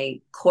 like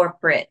a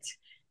corporate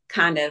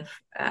kind of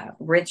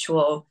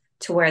ritual,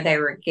 to where they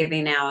were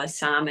giving out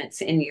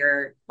assignments in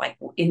your, like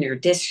in your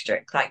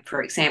district. Like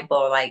for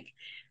example, like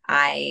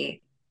I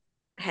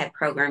had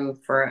programming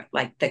for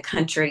like the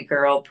Country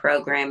Girl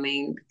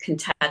programming,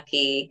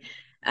 Kentucky,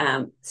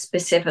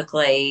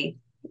 specifically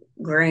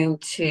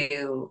groomed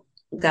to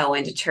go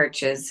into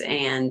churches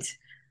and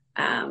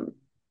um,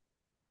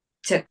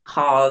 to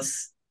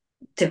cause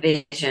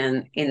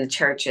division in the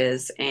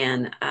churches,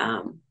 and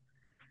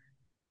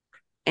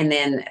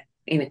then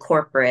in a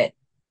corporate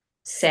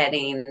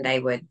setting they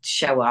would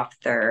show off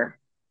their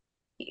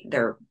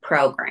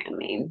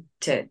programming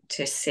to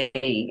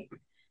see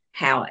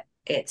how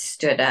it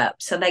stood up.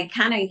 So they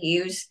kind of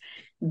use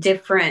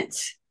different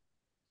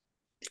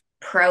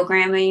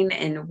programming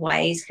in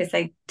ways because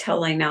they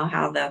totally know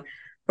how the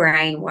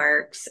brain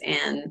works,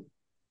 and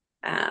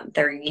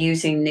they're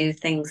using new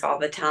things all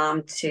the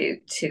time to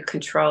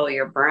control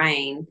your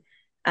brain.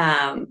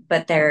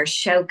 But they're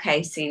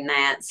showcasing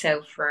that.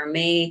 So for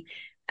me,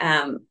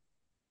 um,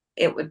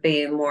 it would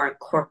be more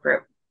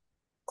corporate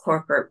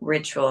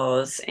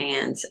rituals,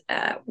 and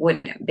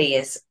wouldn't be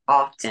as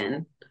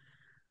often.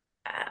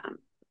 Um,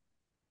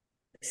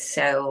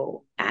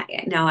 so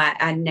I no,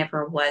 I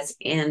never was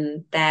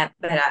in that,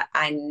 but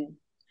I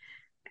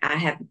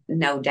have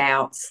no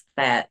doubts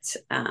that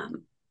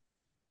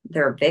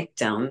their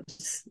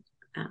victims,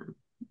 um,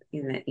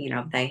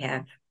 they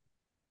have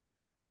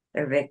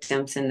their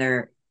victims, and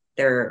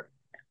their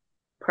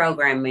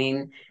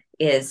programming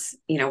is,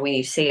 when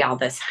you see all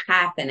this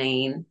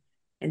happening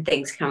and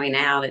things coming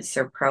out, it's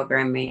their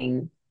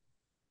programming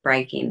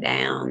breaking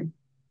down.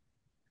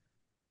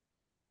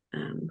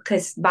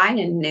 Because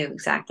Biden knew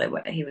exactly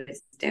what he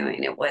was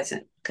doing. It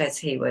wasn't because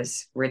he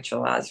was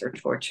ritualized or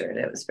tortured.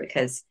 It was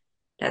because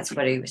that's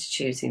what he was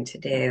choosing to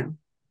do.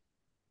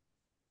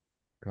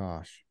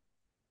 Gosh.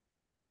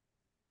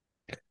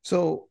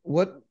 So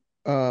what,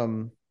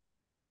 um,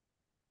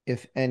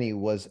 if any,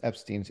 was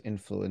Epstein's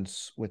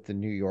influence with the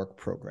New York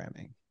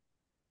programming?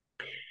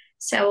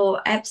 So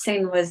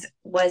Epstein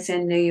was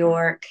in New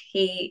York.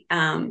 He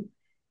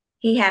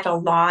had a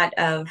lot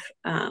of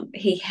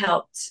he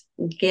helped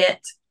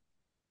get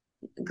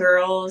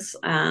girls,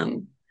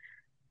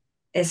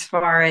 as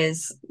far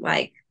as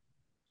like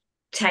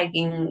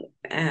taking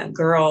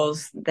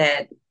girls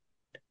that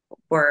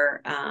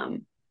were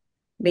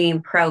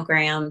being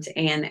programmed,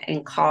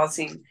 and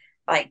causing,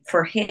 like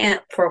for him,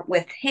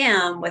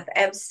 with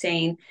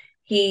Epstein,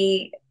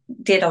 he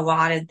did a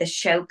lot of the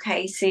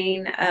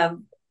showcasing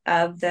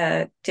of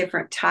the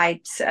different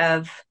types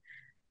of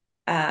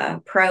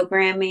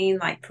programming.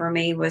 Like for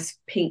me was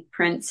Pink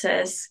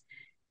Princess,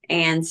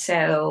 and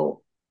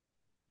so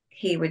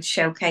he would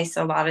showcase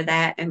a lot of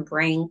that and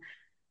bring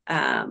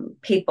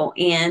people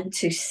in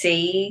to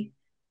see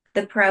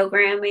the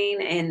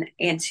programming,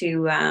 and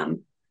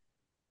to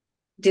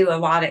do a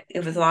lot of,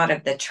 it was a lot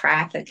of the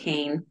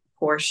trafficking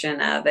portion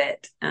of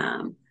it,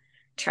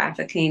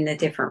 trafficking the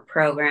different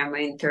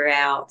programming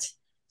throughout.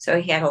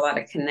 So he had a lot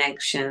of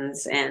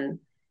connections, and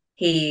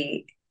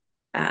he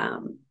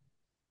um,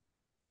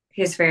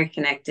 he was very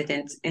connected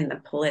in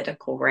the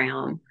political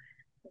realm.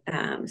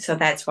 So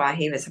that's why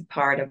he was a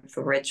part of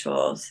the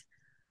rituals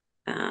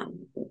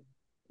um,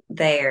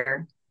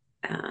 there,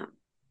 um,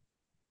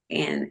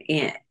 in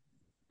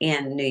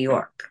in New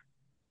York.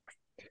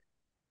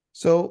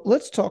 So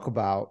let's talk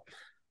about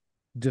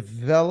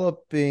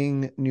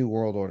developing New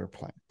World Order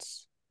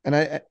plans.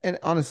 And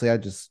honestly, I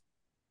just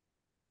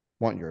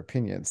want your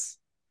opinions.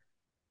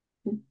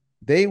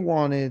 They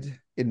wanted,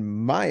 in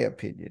my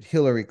opinion,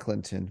 Hillary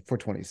Clinton for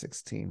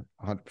 2016,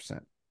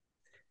 100%.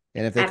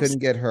 And if they couldn't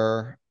Absolutely. get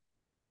her,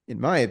 in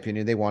my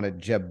opinion, they wanted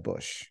Jeb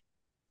Bush.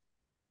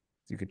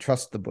 You could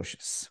trust the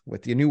Bushes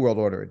with the New World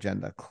Order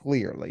agenda,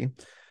 clearly.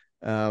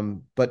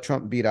 But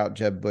Trump beat out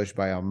Jeb Bush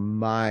by a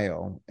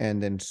mile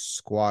and then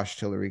squashed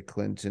Hillary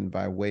Clinton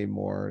by way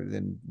more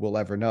than we'll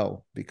ever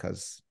know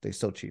because they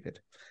still cheated.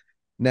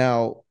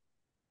 Now,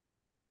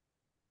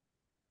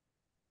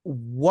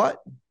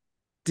 what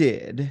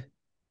did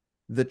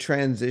the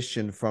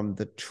transition from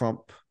the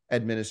Trump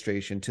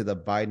administration to the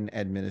Biden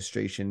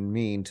administration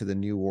mean to the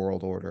New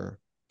World Order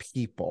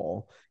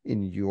people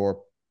in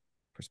your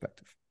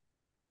perspective?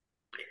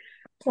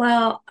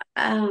 Well,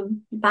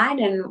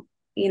 Biden,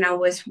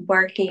 was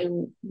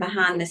working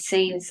behind the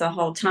scenes the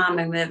whole time,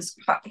 and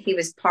he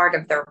was part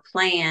of their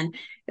plan.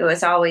 It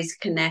was always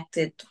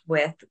connected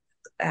with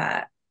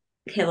uh,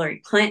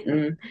 Hillary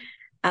Clinton,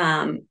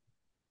 um,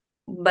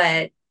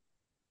 but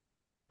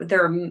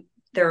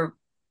their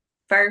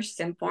first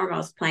and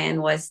foremost plan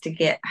was to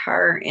get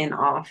her in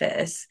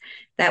office.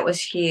 That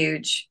was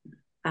huge,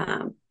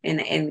 and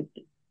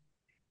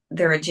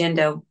their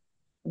agenda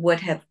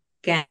would have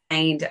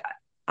gained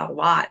a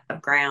lot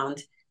of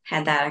ground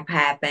had that have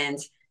happened.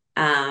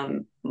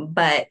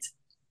 But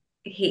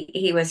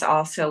he was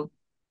also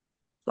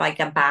like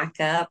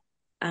a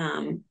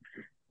um,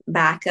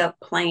 backup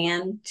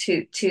plan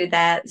to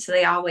that. So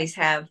they don't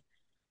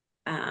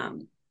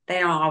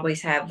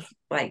always have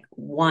like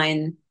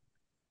one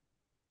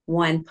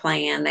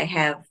plan. They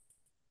have,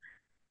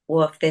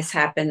 well, if this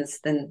happens,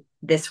 then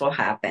this will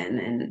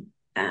happen,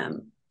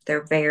 and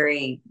they're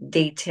very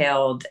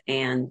detailed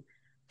and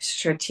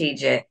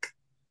strategic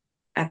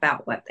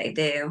about what they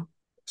do.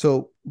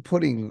 So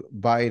putting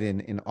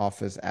Biden in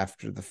office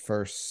after the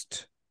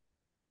first,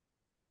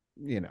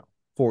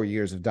 4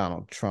 years of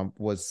Donald Trump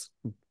was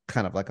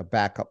kind of like a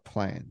backup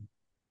plan.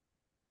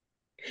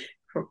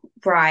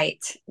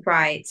 Right,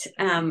 right.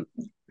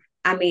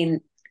 I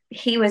mean,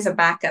 he was a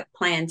backup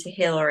plan to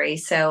Hillary,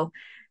 so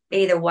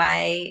either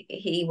way,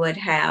 he was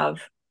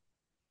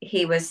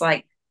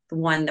like the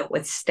one that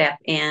would step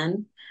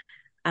in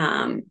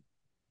um,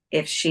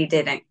 if she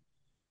didn't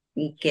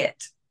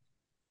get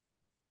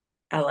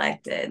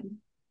elected.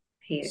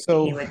 He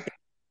So would be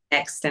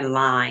next in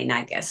line,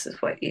 I guess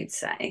is what you'd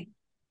say.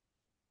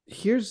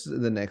 here's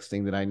the next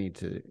thing that I need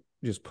to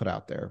just put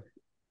out there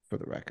for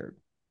the record.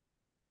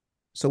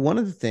 So one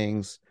of the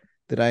things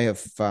that I have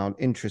found,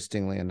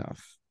 interestingly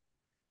enough,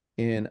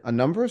 in a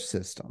number of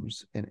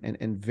systems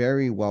and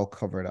very well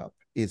covered up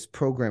is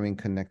programming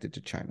connected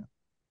to China.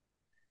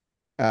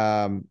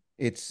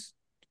 It's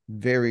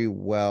very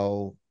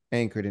well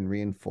anchored and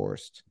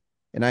reinforced.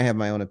 And I have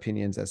my own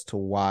opinions as to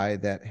why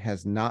that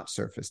has not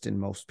surfaced in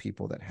most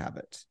people that have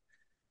it.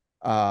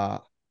 Uh,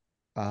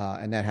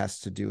 and that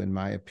has to do, in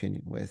my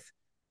opinion, with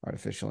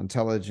artificial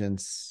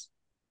intelligence,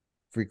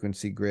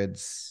 frequency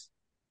grids,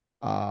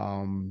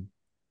 um,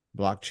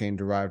 blockchain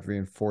derived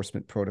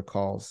reinforcement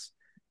protocols,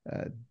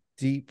 uh,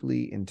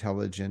 deeply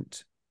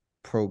intelligent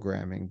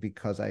programming,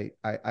 because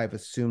I've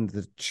assumed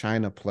the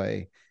China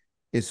play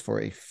is for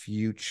a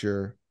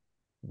future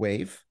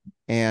wave.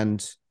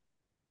 And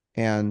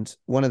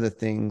one of the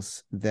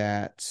things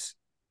that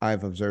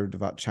I've observed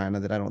about China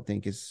that I don't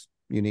think is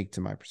unique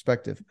to my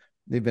perspective,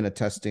 they've been a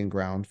testing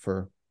ground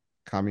for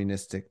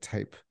communistic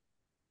type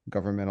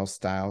governmental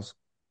styles,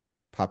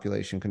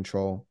 population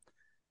control.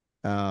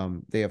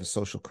 They have a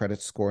social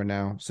credit score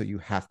now, so you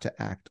have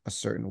to act a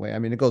certain way. I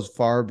mean, it goes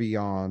far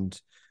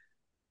beyond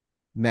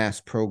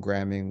mass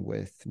programming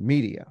with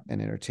media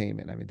and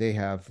entertainment. I mean, they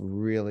have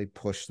really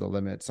pushed the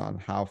limits on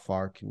how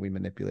far can we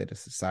manipulate a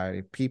society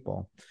of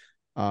people,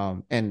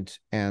 and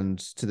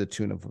to the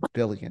tune of 1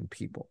 billion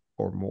people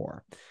or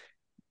more.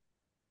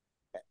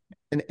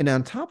 And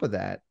on top of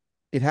that,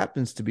 it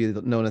happens to be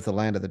known as the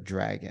land of the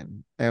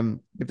dragon. And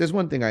if there's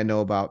one thing I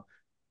know about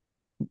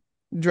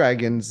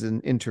dragons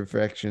and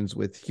interactions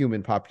with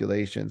human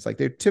populations, like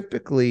they're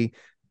typically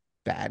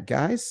bad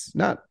guys,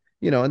 not,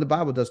 and the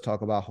Bible does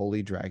talk about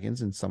holy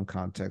dragons in some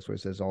context where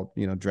it says all,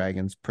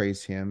 dragons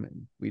praise him.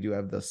 And we do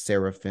have the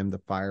seraphim,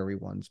 the fiery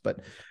ones,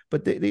 but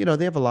they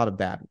have a lot of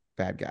bad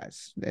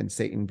guys, and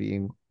Satan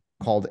being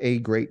called a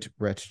great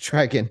red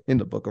dragon in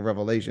the book of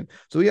Revelation.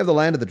 So we have the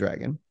land of the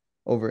dragon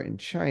over in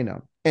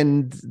China.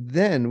 And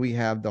then we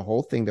have the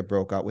whole thing that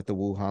broke out with the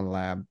Wuhan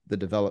lab, the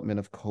development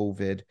of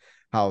COVID,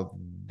 how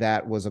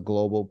that was a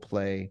global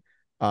play.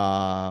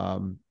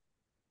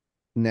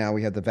 Now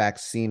we have the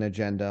vaccine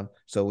agenda.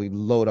 So we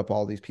load up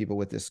all these people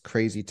with this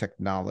crazy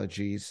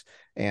technologies,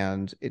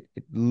 and it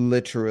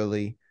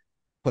literally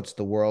puts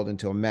the world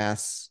into a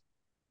mass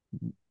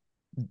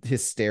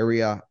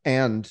hysteria,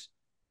 and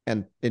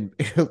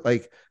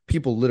like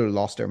people literally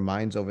lost their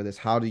minds over this.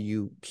 How do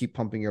you keep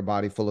pumping your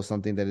body full of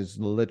something that is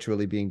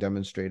literally being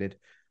demonstrated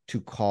to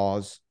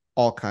cause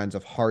all kinds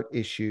of heart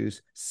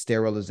issues,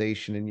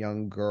 sterilization in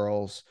young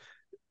girls,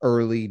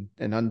 early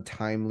and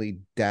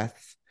untimely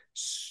death,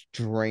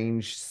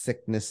 strange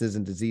sicknesses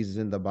and diseases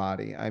in the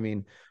body? I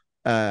mean,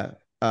 uh,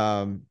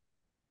 um,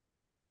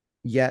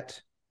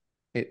 yet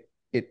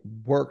it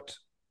worked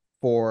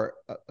for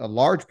a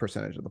large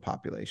percentage of the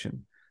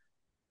population,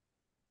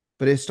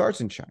 but it starts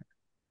in China,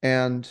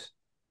 and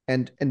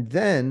and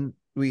then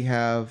we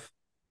have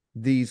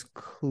these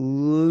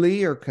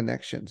clear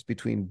connections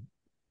between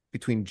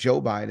Joe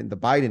Biden, the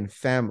Biden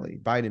family,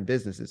 Biden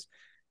businesses,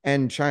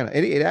 and China.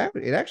 It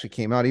actually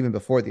came out even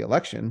before the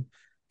election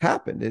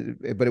happened,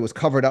 but it was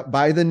covered up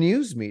by the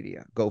news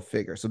media. Go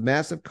figure. So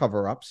massive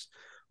cover-ups,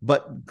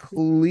 but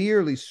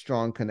clearly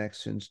strong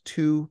connections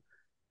to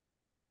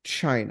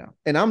China.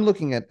 And I'm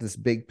looking at this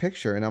big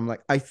picture, and I'm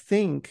like, I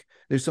think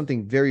there's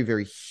something very,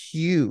 very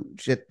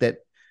huge that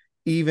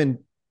even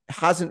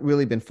hasn't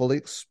really been fully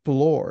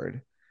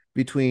explored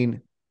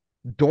between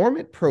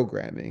dormant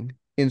programming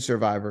in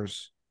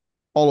survivors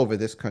all over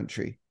this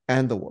country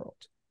and the world,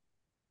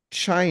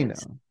 China,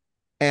 Yes.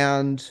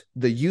 and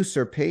the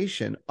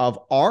usurpation of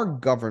our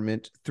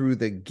government through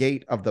the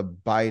gate of the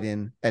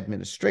Biden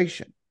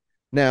administration.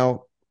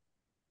 Now,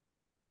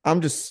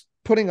 I'm just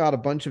putting out a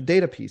bunch of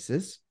data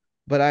pieces,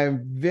 but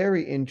I'm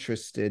very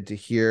interested to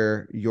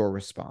hear your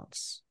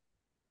response.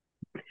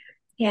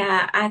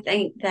 Yeah, I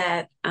think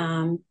that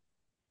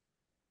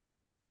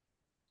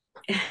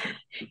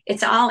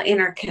it's all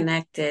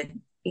interconnected.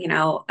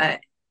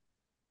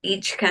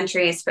 Each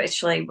country,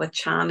 especially with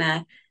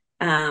China,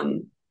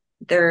 um,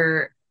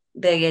 their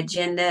the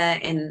agenda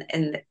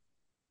and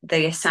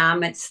the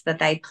assignments that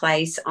they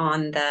place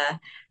on the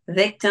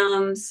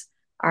victims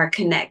are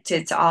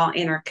connected. It's all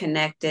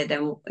interconnected,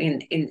 and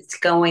it's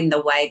going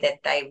the way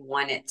that they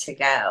want it to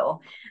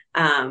go.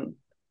 Um,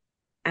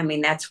 I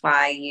mean, that's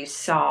why you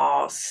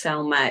saw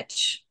so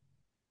much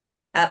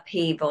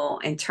upheaval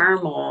and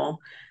turmoil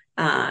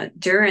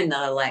during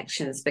the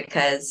elections,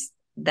 because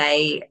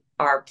they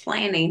are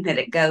planning that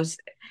it goes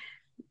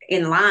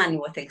in line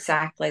with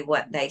exactly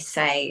what they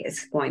say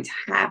is going to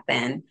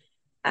happen.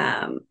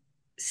 Um,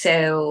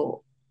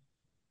 so,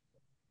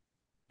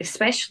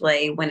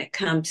 especially when it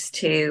comes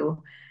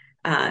to,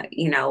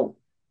 you know,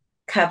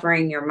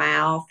 covering your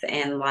mouth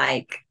and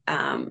like,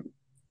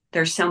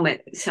 there's so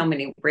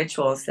many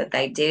rituals that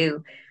they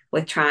do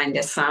with trying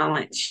to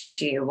silence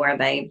you, where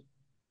they,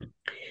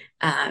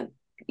 uh,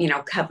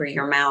 cover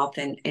your mouth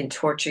and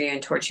torture you,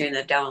 and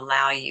they don't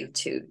allow you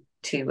to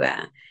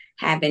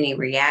have any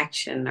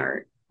reaction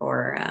or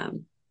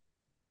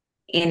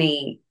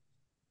any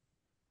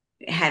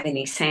have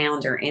any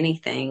sound or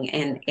anything,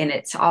 and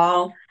it's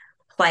all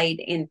played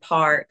in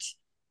part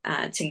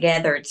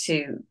together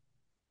to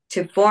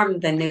form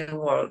the new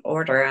world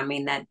order. I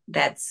mean,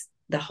 that's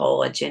the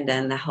whole agenda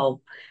and the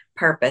whole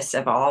purpose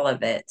of all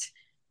of it.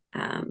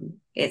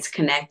 It's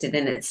connected,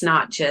 and it's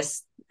not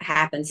just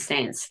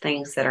happenstance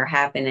things that are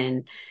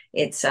happening.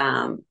 It's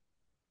all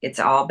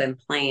been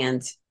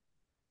planned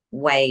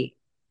way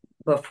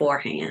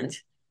beforehand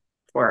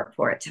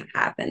for it to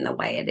happen the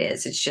way it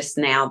is. It's just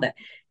now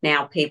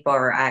people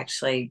are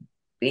actually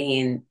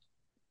being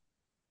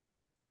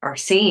are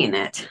seeing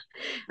it.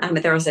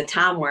 But there was a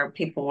time where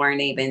people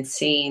weren't even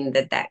seeing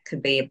that that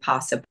could be a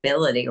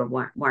possibility, or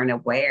weren't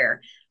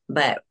aware.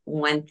 But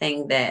one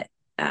thing that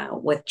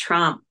with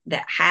Trump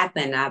that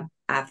happened,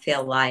 I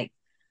feel like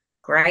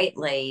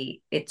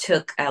greatly, it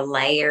took a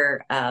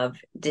layer of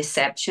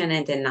deception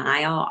and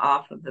denial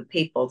off of the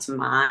people's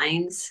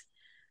minds,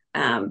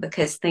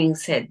 because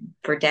things had,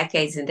 for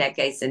decades and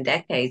decades and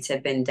decades,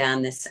 had been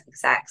done this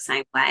exact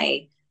same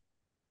way.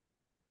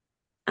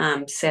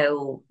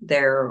 So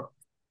there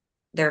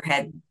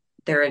had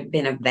there had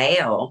been a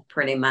veil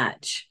pretty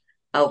much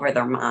over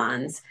their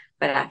minds,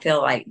 but I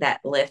feel like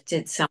that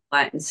lifted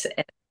somewhat, and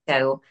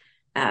so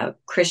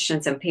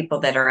Christians and people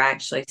that are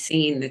actually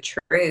seeing the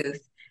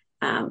truth,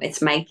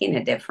 it's making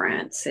a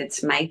difference.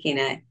 It's making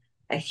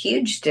a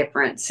huge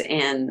difference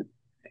in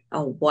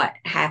what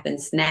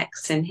happens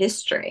next in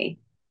history.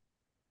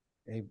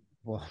 Hey,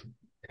 well,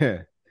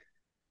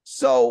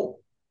 so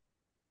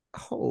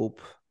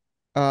Hope,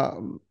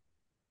 um,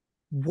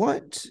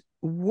 what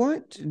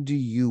do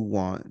you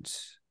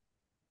want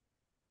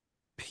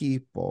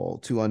people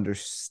to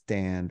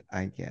understand,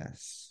 I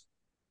guess,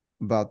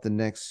 about the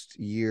next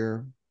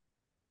year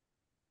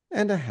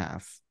and a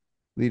half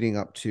leading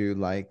up to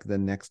like the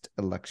next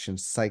election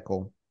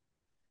cycle,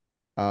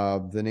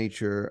 the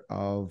nature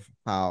of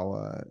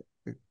how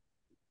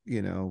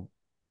you know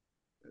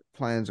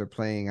plans are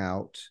playing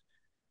out,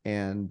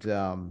 and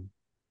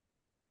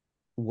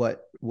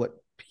what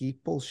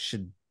people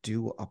should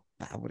do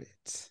about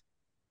it.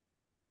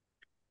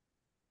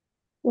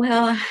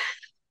 Well,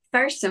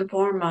 first and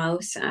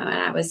foremost, when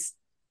I was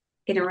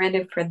getting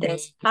ready for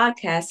this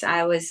podcast,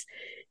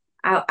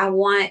 I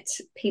want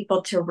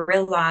people to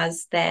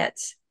realize that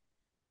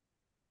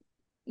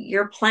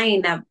you're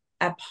playing a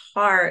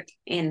part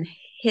in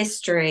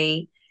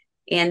history,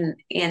 in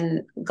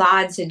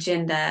God's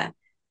agenda,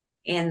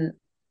 in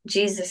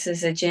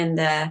Jesus's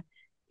agenda,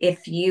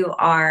 if you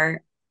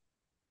are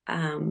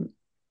um,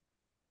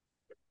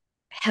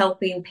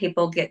 helping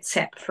people get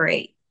set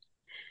free.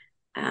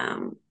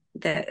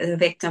 The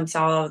victims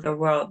all over the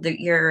world, that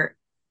you're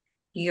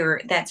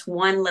that's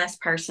one less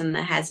person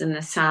that has an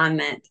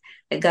assignment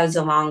that goes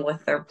along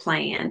with their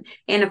plan.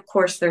 And of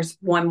course, there's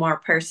one more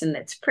person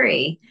that's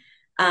free.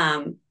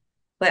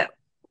 But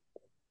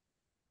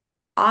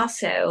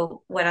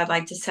also, what I'd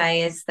like to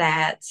say is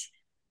that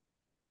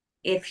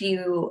if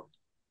you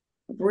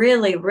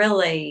really,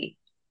 really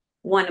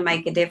want to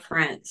make a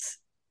difference,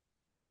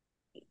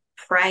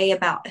 pray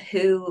about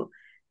who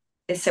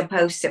is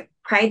supposed to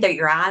pray, that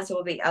your eyes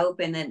will be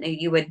open and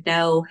that you would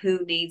know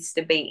who needs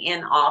to be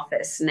in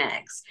office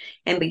next,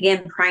 and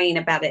begin praying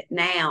about it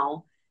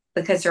now,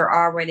 because they're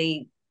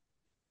already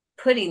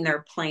putting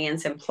their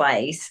plans in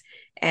place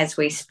as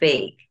we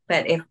speak.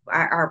 But if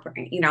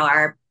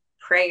our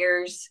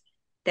prayers,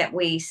 that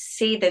we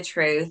see the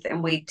truth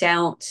and we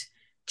don't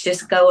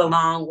just go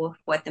along with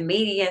what the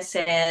media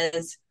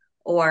says,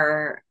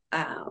 or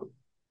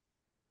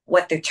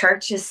what the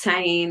church is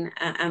saying,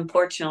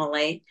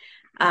 unfortunately,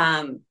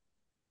 um,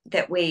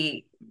 that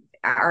we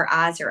our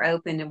eyes are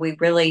open and we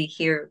really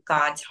hear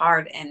God's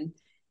heart, and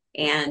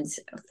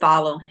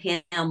follow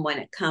Him when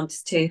it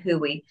comes to who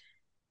we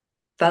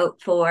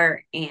vote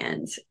for,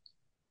 and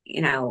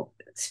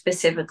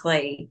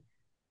specifically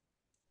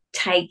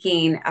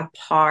taking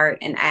apart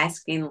and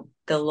asking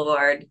the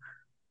Lord,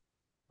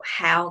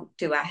 how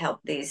do I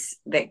help these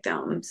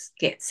victims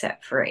get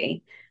set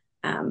free?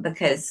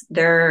 Because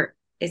they're,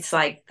 it's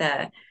like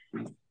the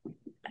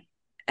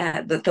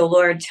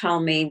Lord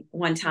told me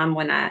one time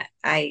when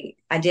I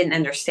didn't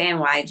understand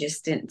why I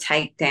just didn't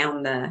take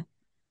down the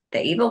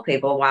evil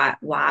people.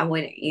 Why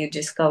wouldn't you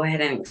just go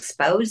ahead and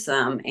expose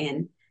them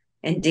and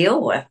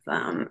deal with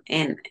them?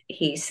 And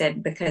he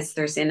said, because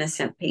there's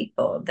innocent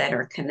people that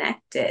are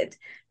connected,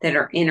 that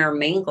are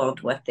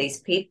intermingled with these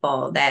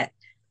people that,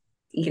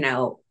 you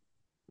know,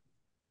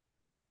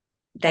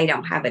 they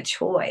don't have a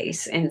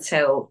choice. And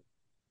so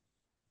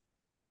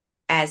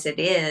as it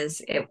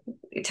is,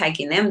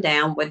 taking them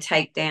down would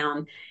take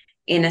down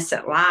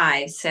innocent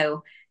lives.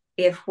 So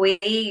if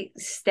we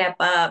step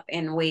up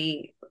and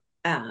we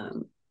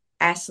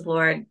ask the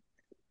Lord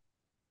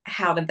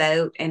how to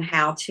vote and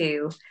how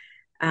to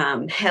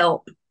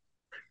help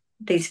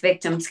these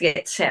victims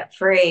get set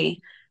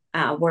free,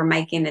 we're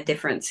making a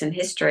difference in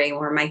history.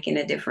 We're making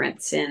a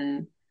difference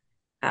in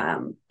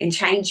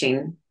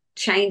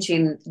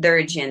changing their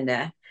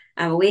agenda.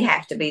 We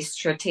have to be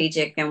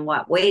strategic in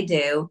what we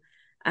do,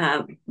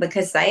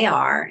 because they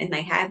are and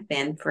they have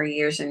been for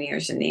years and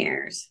years and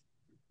years.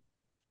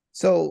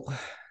 So,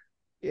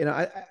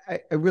 I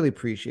really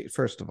appreciate,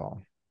 first of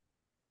all,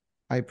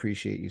 I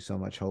appreciate you so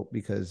much, Hope,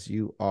 because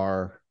you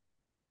are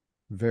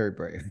very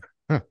brave.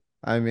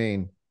 I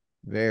mean,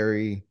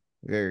 very,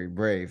 very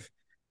brave.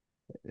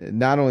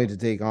 Not only to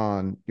take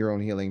on your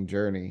own healing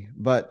journey,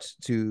 but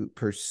to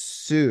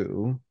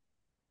pursue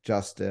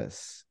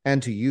justice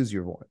and to use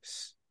your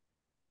voice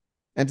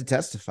and to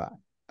testify.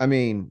 I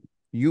mean,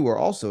 you were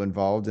also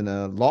involved in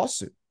a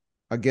lawsuit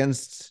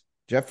against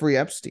Jeffrey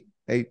Epstein,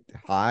 a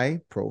high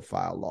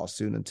profile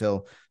lawsuit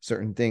until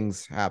certain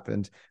things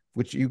happened,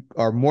 which you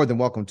are more than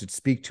welcome to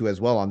speak to as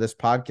well on this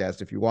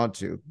podcast if you want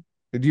to.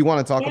 Do you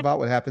want to talk Yeah, about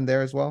what happened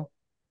there as well?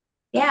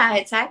 yeah.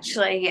 It's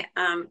actually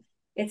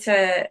it's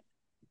a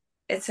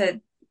it's a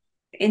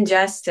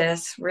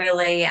injustice,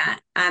 really.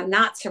 I'm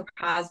not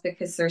surprised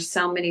because there's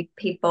so many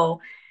people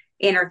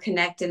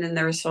interconnected and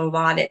there's a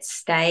lot at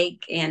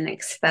stake in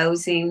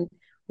exposing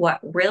what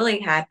really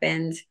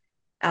happened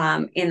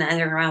in the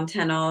underground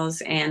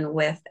tunnels and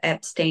with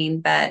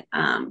Epstein. But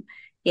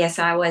yes,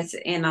 I was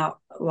in a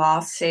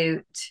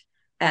lawsuit.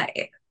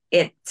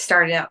 It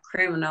started out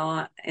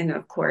criminal, and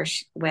of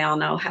course, we all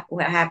know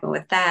what happened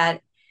with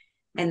that.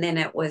 And then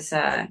it was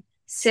a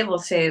civil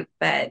suit.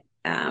 But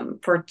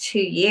for 2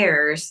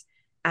 years,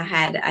 I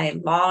had a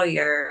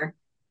lawyer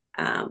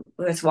who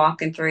was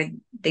walking through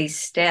these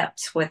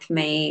steps with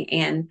me,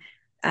 and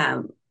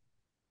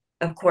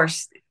of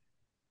course,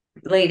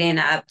 leading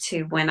up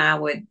to when I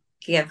would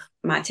give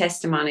my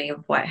testimony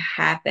of what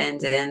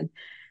happened. And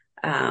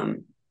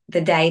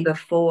the day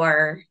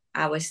before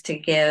I was to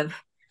give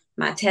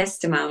my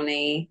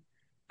testimony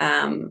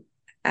um,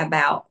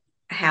 about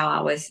how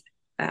I was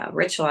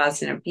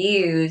ritualized and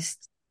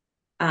abused,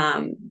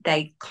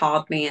 they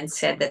called me and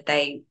said that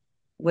they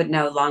would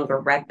no longer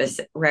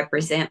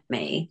represent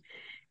me.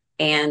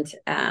 And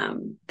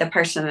the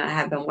person that I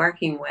have been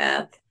working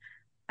with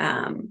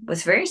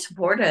was very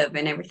supportive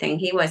and everything.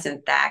 He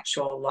wasn't the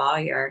actual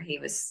lawyer, he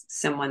was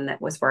someone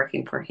that was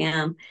working for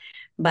him.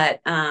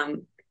 But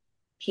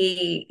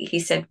he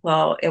said,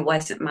 well, it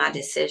wasn't my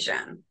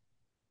decision.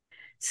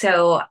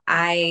 So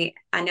I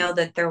know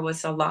that there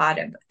was a lot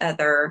of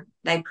other,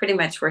 they pretty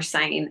much were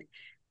saying,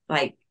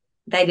 like,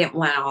 they didn't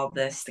want all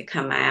this to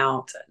come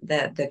out,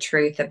 the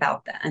truth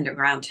about the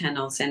underground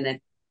tunnels and the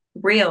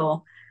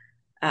real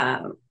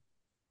uh,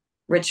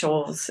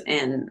 rituals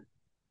and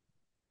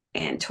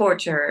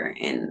torture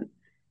and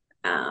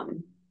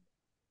um,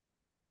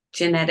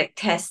 genetic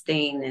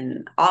testing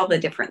and all the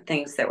different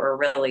things that were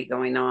really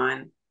going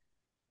on.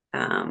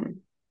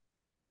 Um,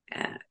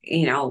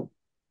 you know,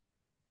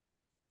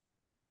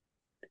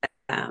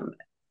 um,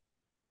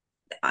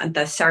 on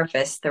the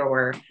surface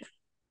there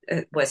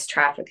was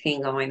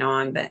trafficking going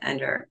on, but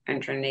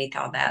underneath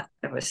all that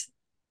there was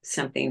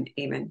something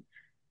even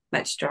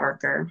much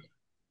darker.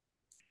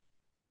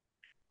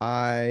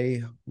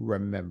 I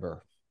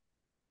remember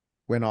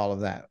when all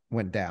of that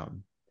went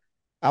down.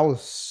 I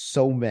was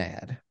so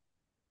mad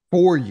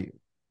for you.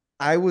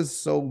 I was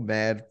so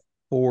mad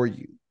for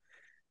you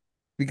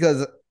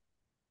because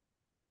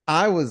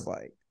I was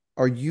like,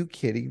 are you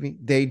kidding me?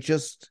 They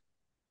just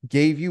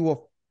gave you a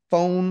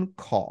phone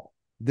call.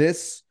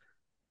 This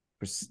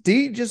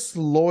prestigious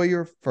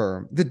lawyer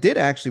firm that did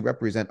actually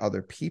represent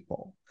other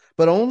people,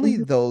 but only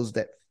Mhm. those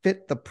that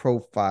fit the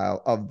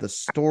profile of the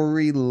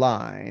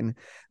storyline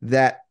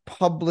that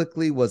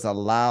publicly was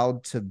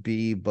allowed to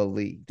be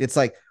believed. It's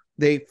like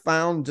they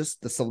found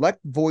just the select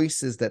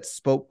voices that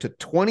spoke to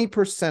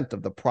 20%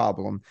 of the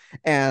problem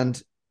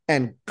and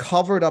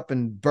covered up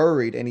and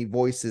buried any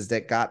voices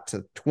that got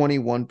to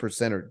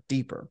 21% or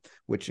deeper,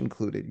 which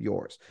included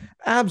yours.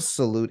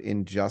 Absolute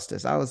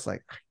injustice. I was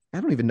like,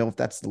 I don't even know if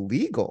that's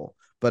legal,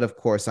 but of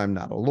course, I'm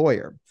not a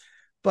lawyer.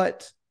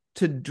 But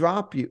to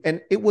drop you.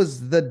 And it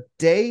was the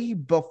day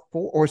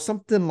before or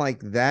something like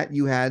that.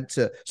 You had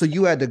to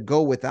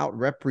go without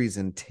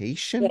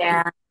representation.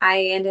 Yeah,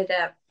 I ended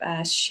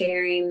up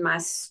sharing my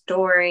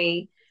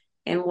story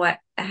and what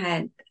I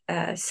had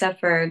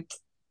suffered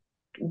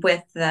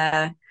with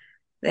the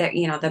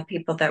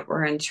people that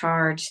were in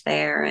charge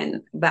there,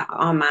 and but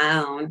on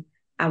my own,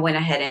 I went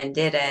ahead and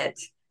did it,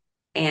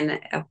 and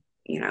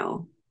you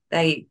know,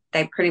 they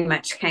pretty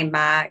much came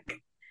back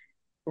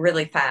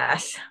really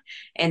fast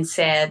and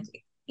said,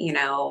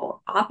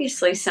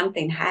 obviously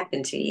something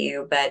happened to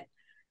you, but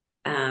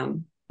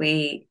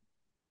we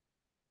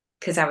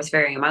because I was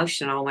very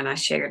emotional when I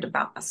shared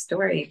about my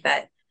story,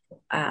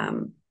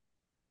 um,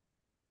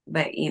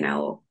 but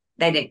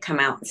they didn't come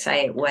out and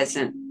say it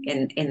wasn't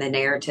in the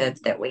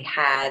narrative that we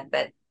had,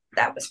 but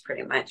that was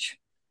pretty much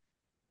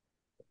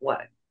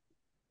what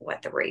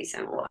what the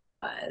reason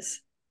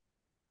was.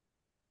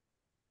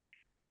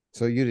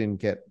 So you didn't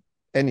get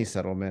any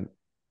settlement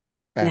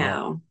at all.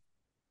 No,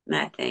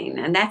 nothing,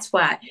 and that's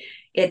why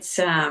it's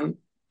sad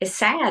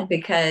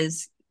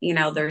because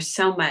there's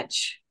so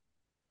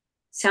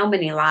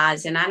many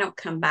lies, and I don't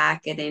come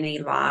back at any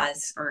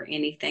lies or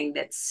anything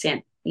that's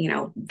sent,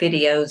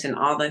 videos and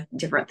all the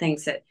different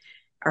things that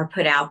are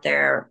put out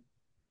there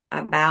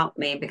about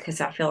me,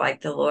 because I feel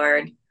like the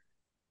Lord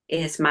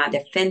is my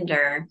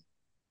defender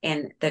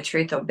and the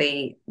truth will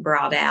be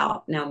brought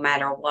out no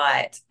matter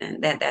what.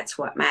 And that's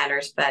what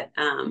matters. But,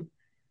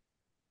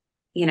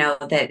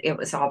 that it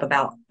was all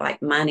about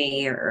like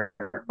money or,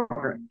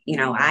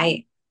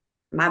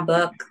 my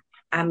book,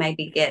 I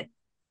maybe get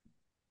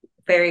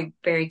very,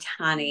 very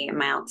tiny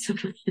amounts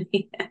of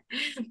money,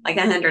 like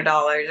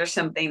 $100 or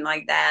something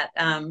like that.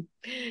 And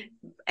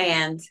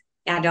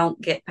I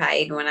don't get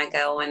paid when I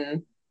go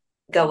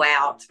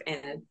out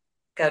and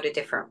go to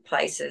different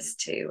places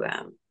to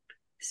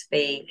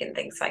speak and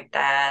things like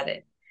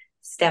that.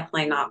 It's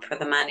definitely not for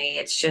the money.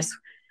 It's just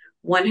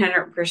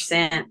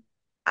 100%.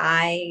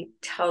 I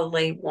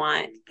totally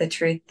want the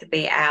truth to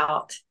be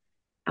out.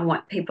 I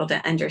want people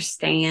to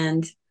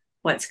understand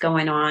what's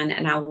going on,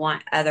 and I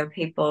want other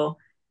people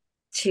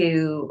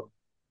to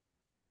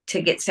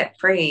get set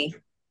free.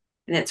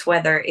 And it's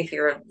whether if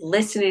you're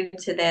listening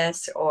to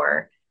this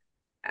or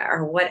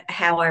what,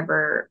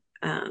 however,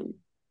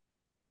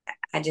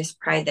 I just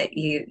pray that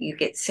you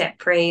get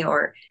set free,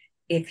 or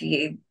if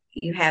you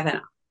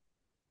haven't,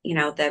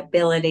 the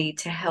ability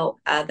to help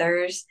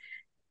others,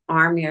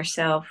 arm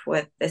yourself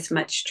with as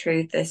much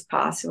truth as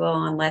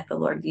possible and let the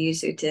Lord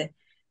use you to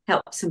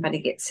help somebody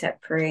get set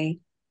free.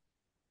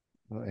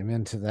 Well,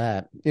 amen to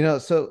that.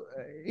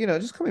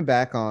 Just coming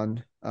back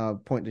on a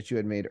point that you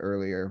had made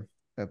earlier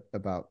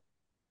about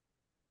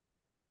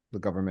the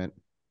government,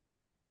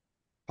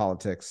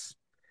 politics.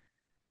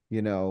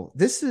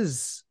 This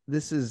is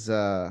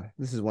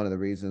one of the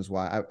reasons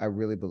why I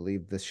really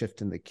believe the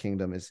shift in the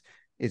kingdom is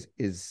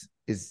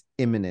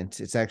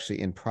imminent. It's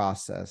actually in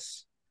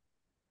process.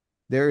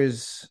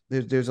 There's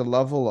a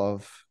level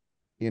of,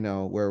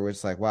 where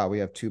it's like, wow, we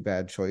have two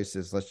bad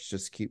choices. Let's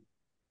just keep,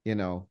 you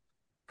know,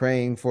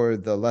 praying for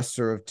the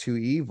lesser of two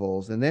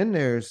evils. And then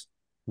there's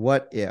the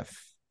what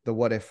if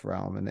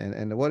realm.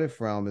 And the what if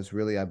realm is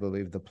really, I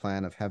believe, the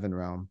plan of heaven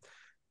realm.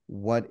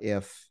 What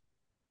if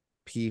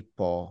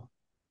people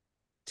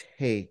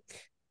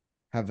take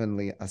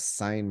heavenly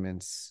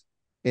assignments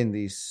in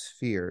these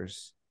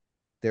spheres?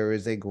 There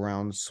is a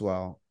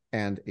groundswell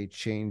and a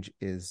change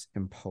is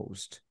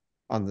imposed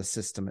on the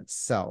system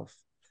itself.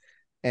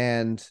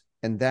 And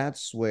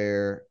that's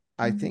where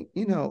I think,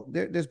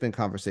 there's been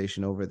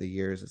conversation over the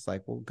years. It's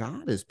like, well,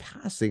 God is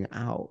passing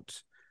out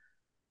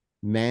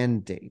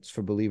mandates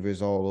for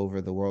believers all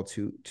over the world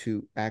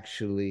to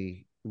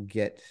actually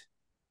get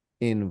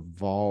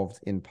involved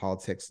in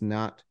politics,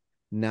 not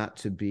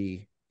to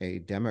be a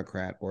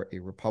Democrat or a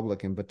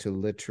Republican, but to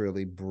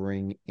literally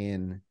bring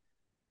in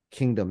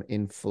kingdom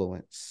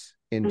influence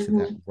into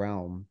that Mm-hmm.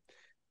 realm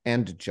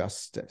and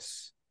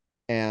justice.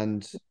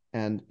 And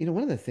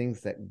one of the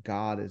things that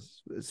God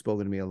has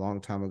spoken to me a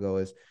long time ago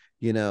is,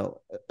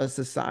 a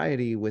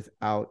society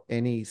without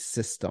any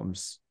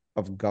systems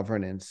of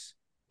governance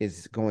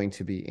is going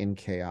to be in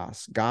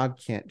chaos. God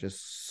can't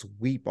just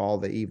sweep all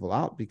the evil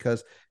out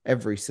because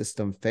every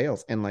system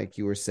fails. And like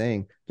you were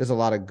saying, there's a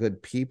lot of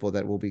good people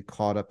that will be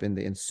caught up in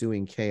the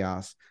ensuing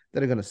chaos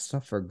that are going to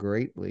suffer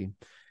greatly.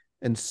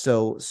 And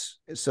so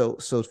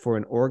for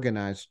an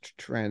organized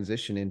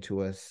transition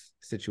into a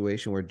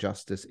situation where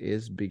justice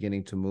is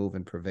beginning to move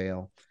and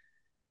prevail,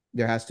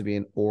 there has to be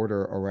an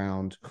order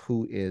around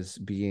who is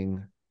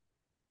being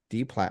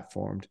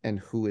deplatformed and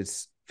who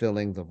is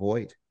filling the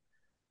void.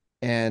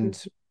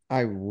 And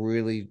I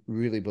really,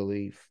 really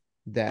believe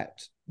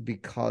that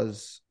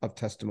because of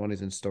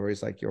testimonies and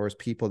stories like yours,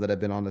 people that have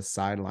been on the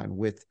sideline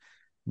with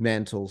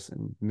mantles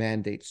and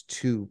mandates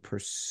to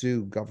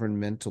pursue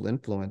governmental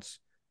influence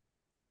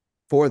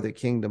for the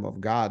kingdom of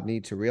God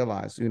need to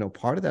realize,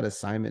 part of that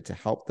assignment to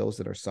help those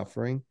that are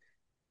suffering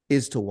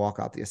is to walk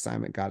out the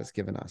assignment God has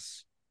given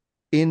us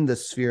in the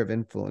sphere of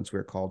influence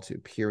we're called to,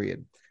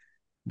 period.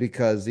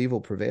 because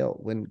evil prevailed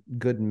when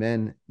good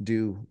men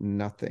do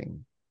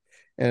nothing.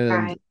 And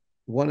Right.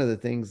 one of the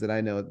things that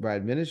I know at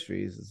Bride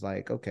Ministries is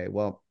like, okay,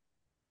 well,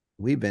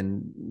 we've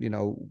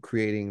been,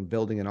 creating,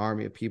 building an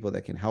army of people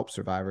that can help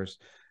survivors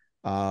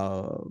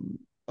of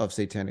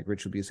satanic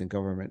ritual abuse and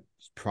government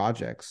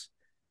projects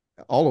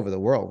all over the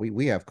world.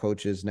 We have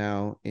coaches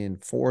now in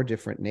 4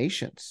 different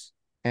nations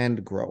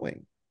and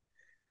growing.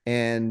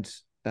 And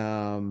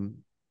that's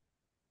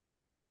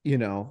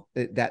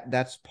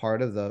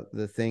part of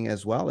the thing,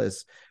 as well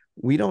as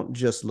we don't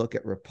just look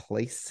at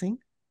replacing,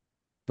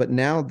 but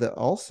now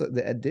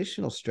the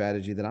additional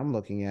strategy that I'm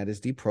looking at is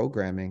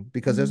deprogramming,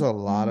 because there's a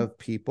lot of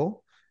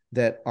people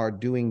that are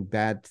doing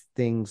bad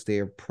things they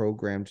are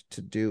programmed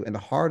to do. And the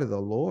heart of the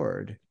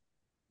Lord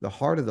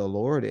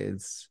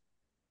is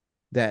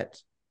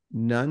that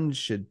none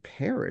should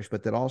perish,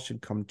 but that all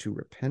should come to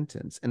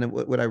repentance. And then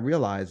what I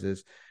realize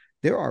is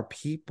there are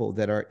people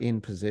that are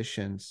in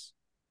positions,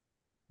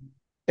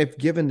 if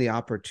given the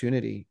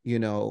opportunity,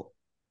 to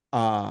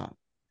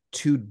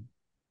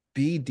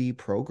be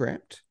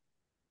deprogrammed,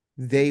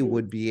 they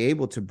would be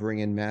able to bring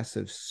in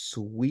massive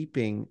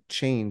sweeping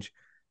change.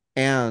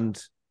 And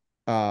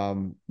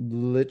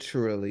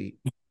literally,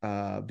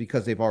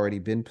 because they've already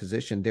been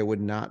positioned, there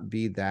would not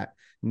be that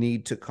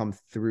need to come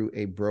through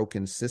a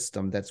broken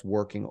system that's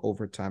working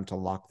overtime to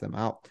lock them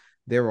out.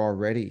 They're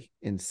already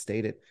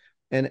instated.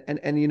 And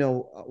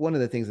one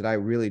of the things that I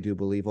really do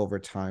believe over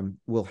time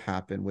will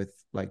happen with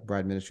like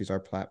Bride Ministries,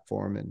 our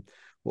platform, and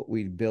what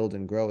we build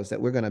and grow, is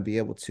that we're going to be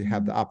able to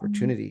have the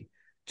opportunity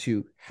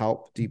to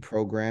help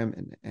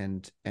deprogram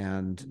and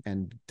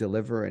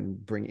deliver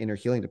and bring inner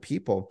healing to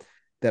people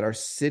that are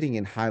sitting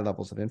in high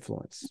levels of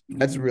influence.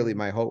 That's really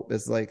my hope,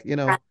 is like,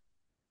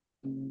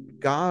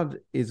 God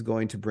is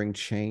going to bring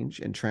change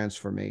and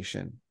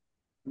transformation.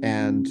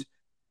 And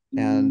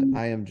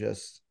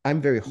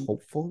I'm very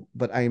hopeful,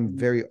 but I am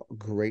very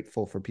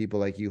grateful for people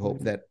like you, Hope,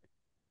 that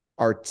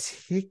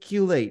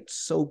articulate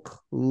so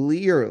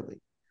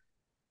clearly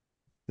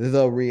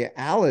the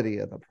reality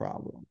of the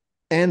problem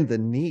and the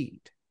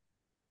need.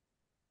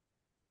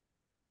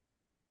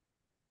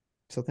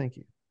 So thank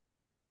you.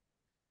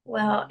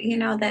 Well,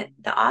 that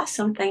the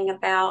awesome thing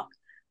about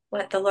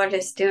what the Lord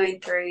is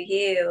doing through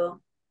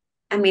you,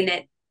 I mean,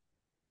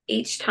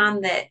 each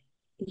time that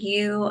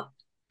you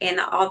and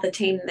all the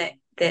team that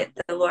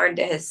the Lord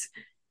has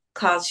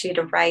caused you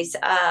to raise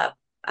up,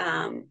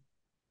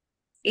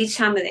 each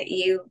time that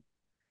you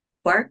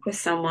work with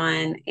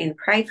someone and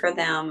pray for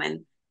them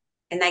and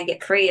they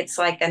get free, it's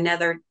like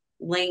another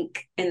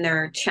link in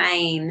their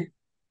chain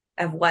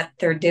of what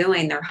they're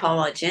doing. Their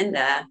whole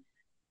agenda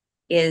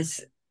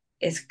is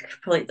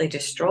completely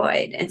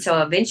destroyed. And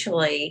so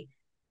eventually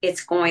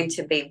it's going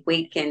to be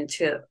weakened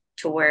to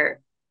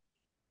where,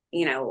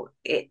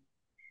 it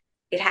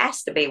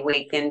has to be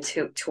weakened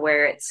to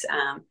where it's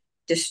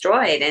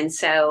destroyed. And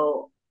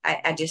so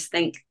I just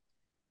think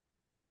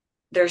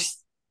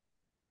there's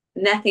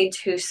nothing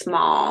too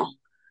small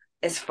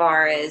as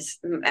far as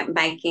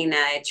making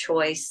a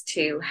choice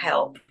to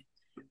help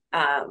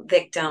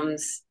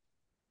victims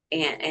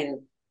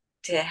and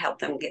to help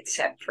them get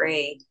set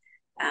free.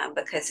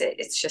 Because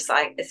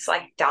it's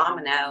like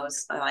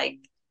dominoes, like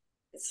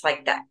it's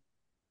like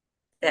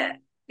that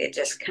it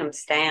just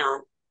comes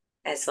down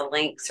as the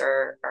links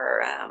are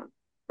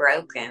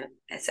broken,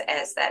 as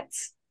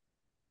that's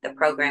the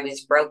program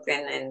is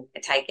broken and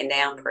taken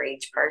down for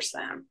each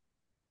person.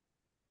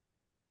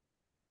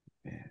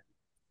 Yeah.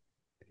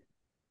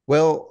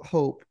 Well,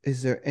 Hope,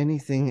 is there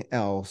anything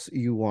else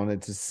you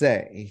wanted to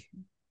say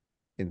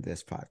in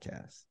this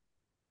podcast?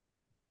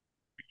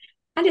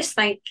 I just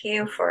thank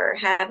you for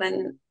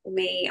having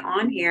me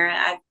on here.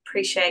 I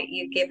appreciate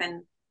you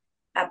giving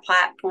a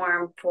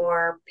platform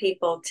for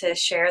people to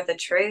share the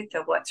truth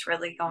of what's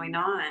really going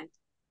on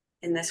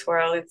in this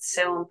world. It's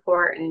so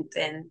important.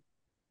 And,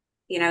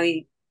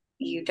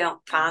 you don't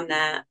find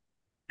that,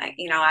 I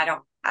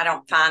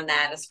don't find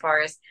that as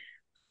far as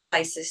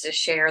places to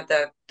share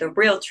the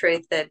real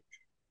truth, the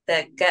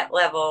gut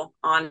level,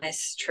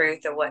 honest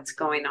truth of what's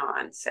going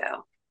on. So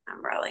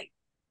I'm really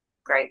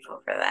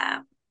grateful for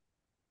that.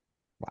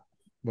 Wow.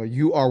 Well,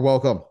 you are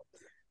welcome.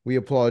 We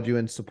applaud you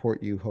and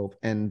support you, Hope.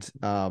 And,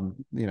 we're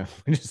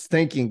just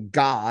thanking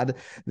God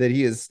that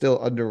he is still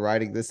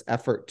underwriting this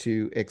effort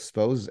to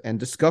expose and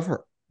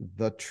discover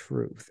the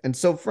truth. And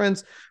so,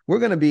 friends, we're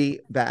going to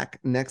be back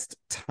next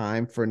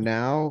time. For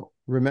now,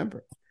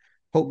 remember,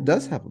 Hope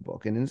does have a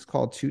book, and it's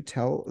called To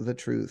Tell the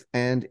Truth,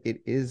 and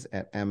it is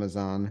at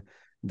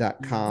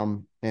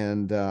Amazon.com.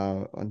 And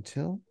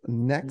until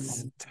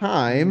next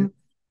time,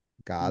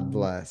 God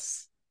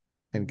bless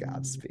and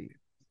Godspeed.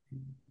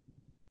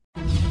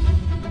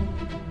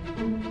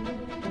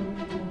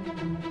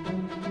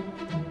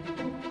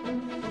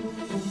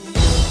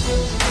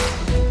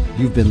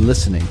 You've been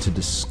listening to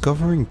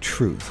Discovering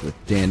Truth with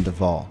Dan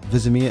Duval.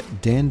 Visit me at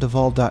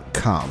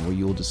danduval.com, where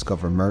you will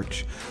discover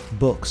merch,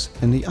 books,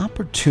 and the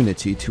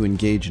opportunity to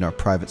engage in our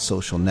private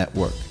social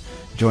network.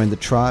 Join the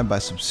tribe by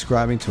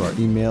subscribing to our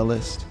email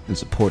list and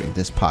supporting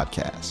this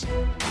podcast.